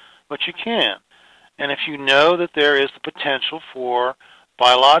 But you can. And if you know that there is the potential for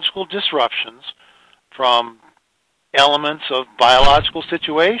biological disruptions from elements of biological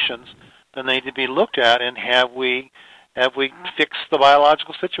situations, then they need to be looked at, and have we fixed the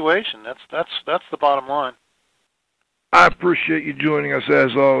biological situation? That's the bottom line. I appreciate you joining us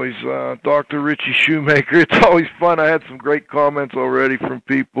as always, Dr. Richie Shoemaker. It's always fun. I had some great comments already from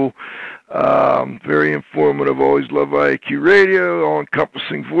people. Very informative. Always love IAQ Radio,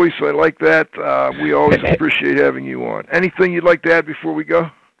 all-encompassing voice. I like that. We always appreciate having you on. Anything you'd like to add before we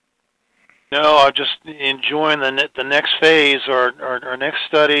go? No, I'm just enjoying the next phase. Our next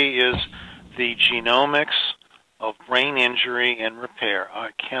study is the genomics of brain injury and repair. I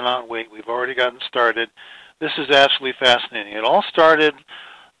cannot wait. We've already gotten started. This is absolutely fascinating. It all started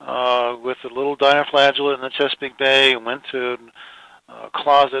with a little dinoflagellate in the Chesapeake Bay and went to a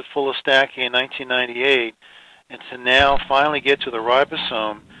closet full of stachy in 1998, and to now finally get to the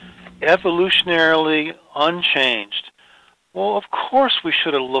ribosome, evolutionarily unchanged. Well, of course we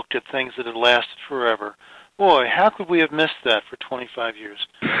should have looked at things that had lasted forever. Boy, how could we have missed that for 25 years?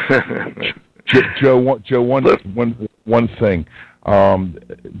 Joe, one thing.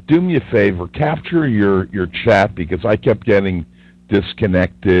 Do me a favor, capture your chat, because I kept getting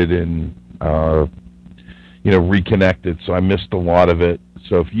disconnected and reconnected, so I missed a lot of it.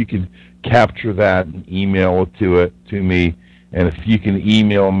 So if you could capture that and email it to me, and if you can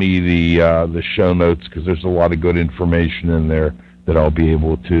email me the show notes, because there's a lot of good information in there that I'll be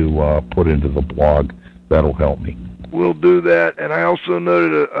able to put into the blog, that'll help me. We'll do that, and I also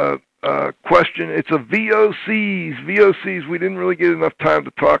noted a question. It's a VOCs. VOCs, we didn't really get enough time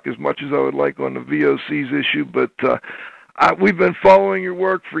to talk as much as I would like on the VOCs issue, but we've been following your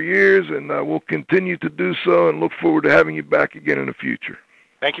work for years, and we'll continue to do so, and look forward to having you back again in the future.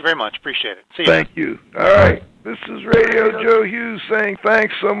 Thank you very much. Appreciate it. See you. Thank you. All right. This is Radio Joe Hughes saying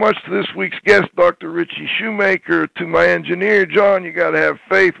thanks so much to this week's guest, Dr. Richie Shoemaker. To my engineer, John, you got to have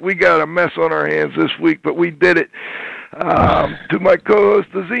faith. We got a mess on our hands this week, but we did it. To my co-host,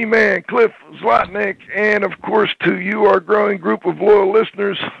 the Z-Man, Cliff Zlotnick, and of course to you, our growing group of loyal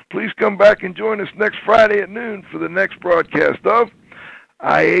listeners, please come back and join us next Friday at noon for the next broadcast of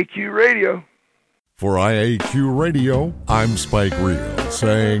IAQ Radio. For IAQ Radio, I'm Spike Reel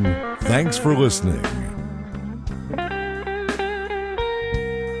saying thanks for listening.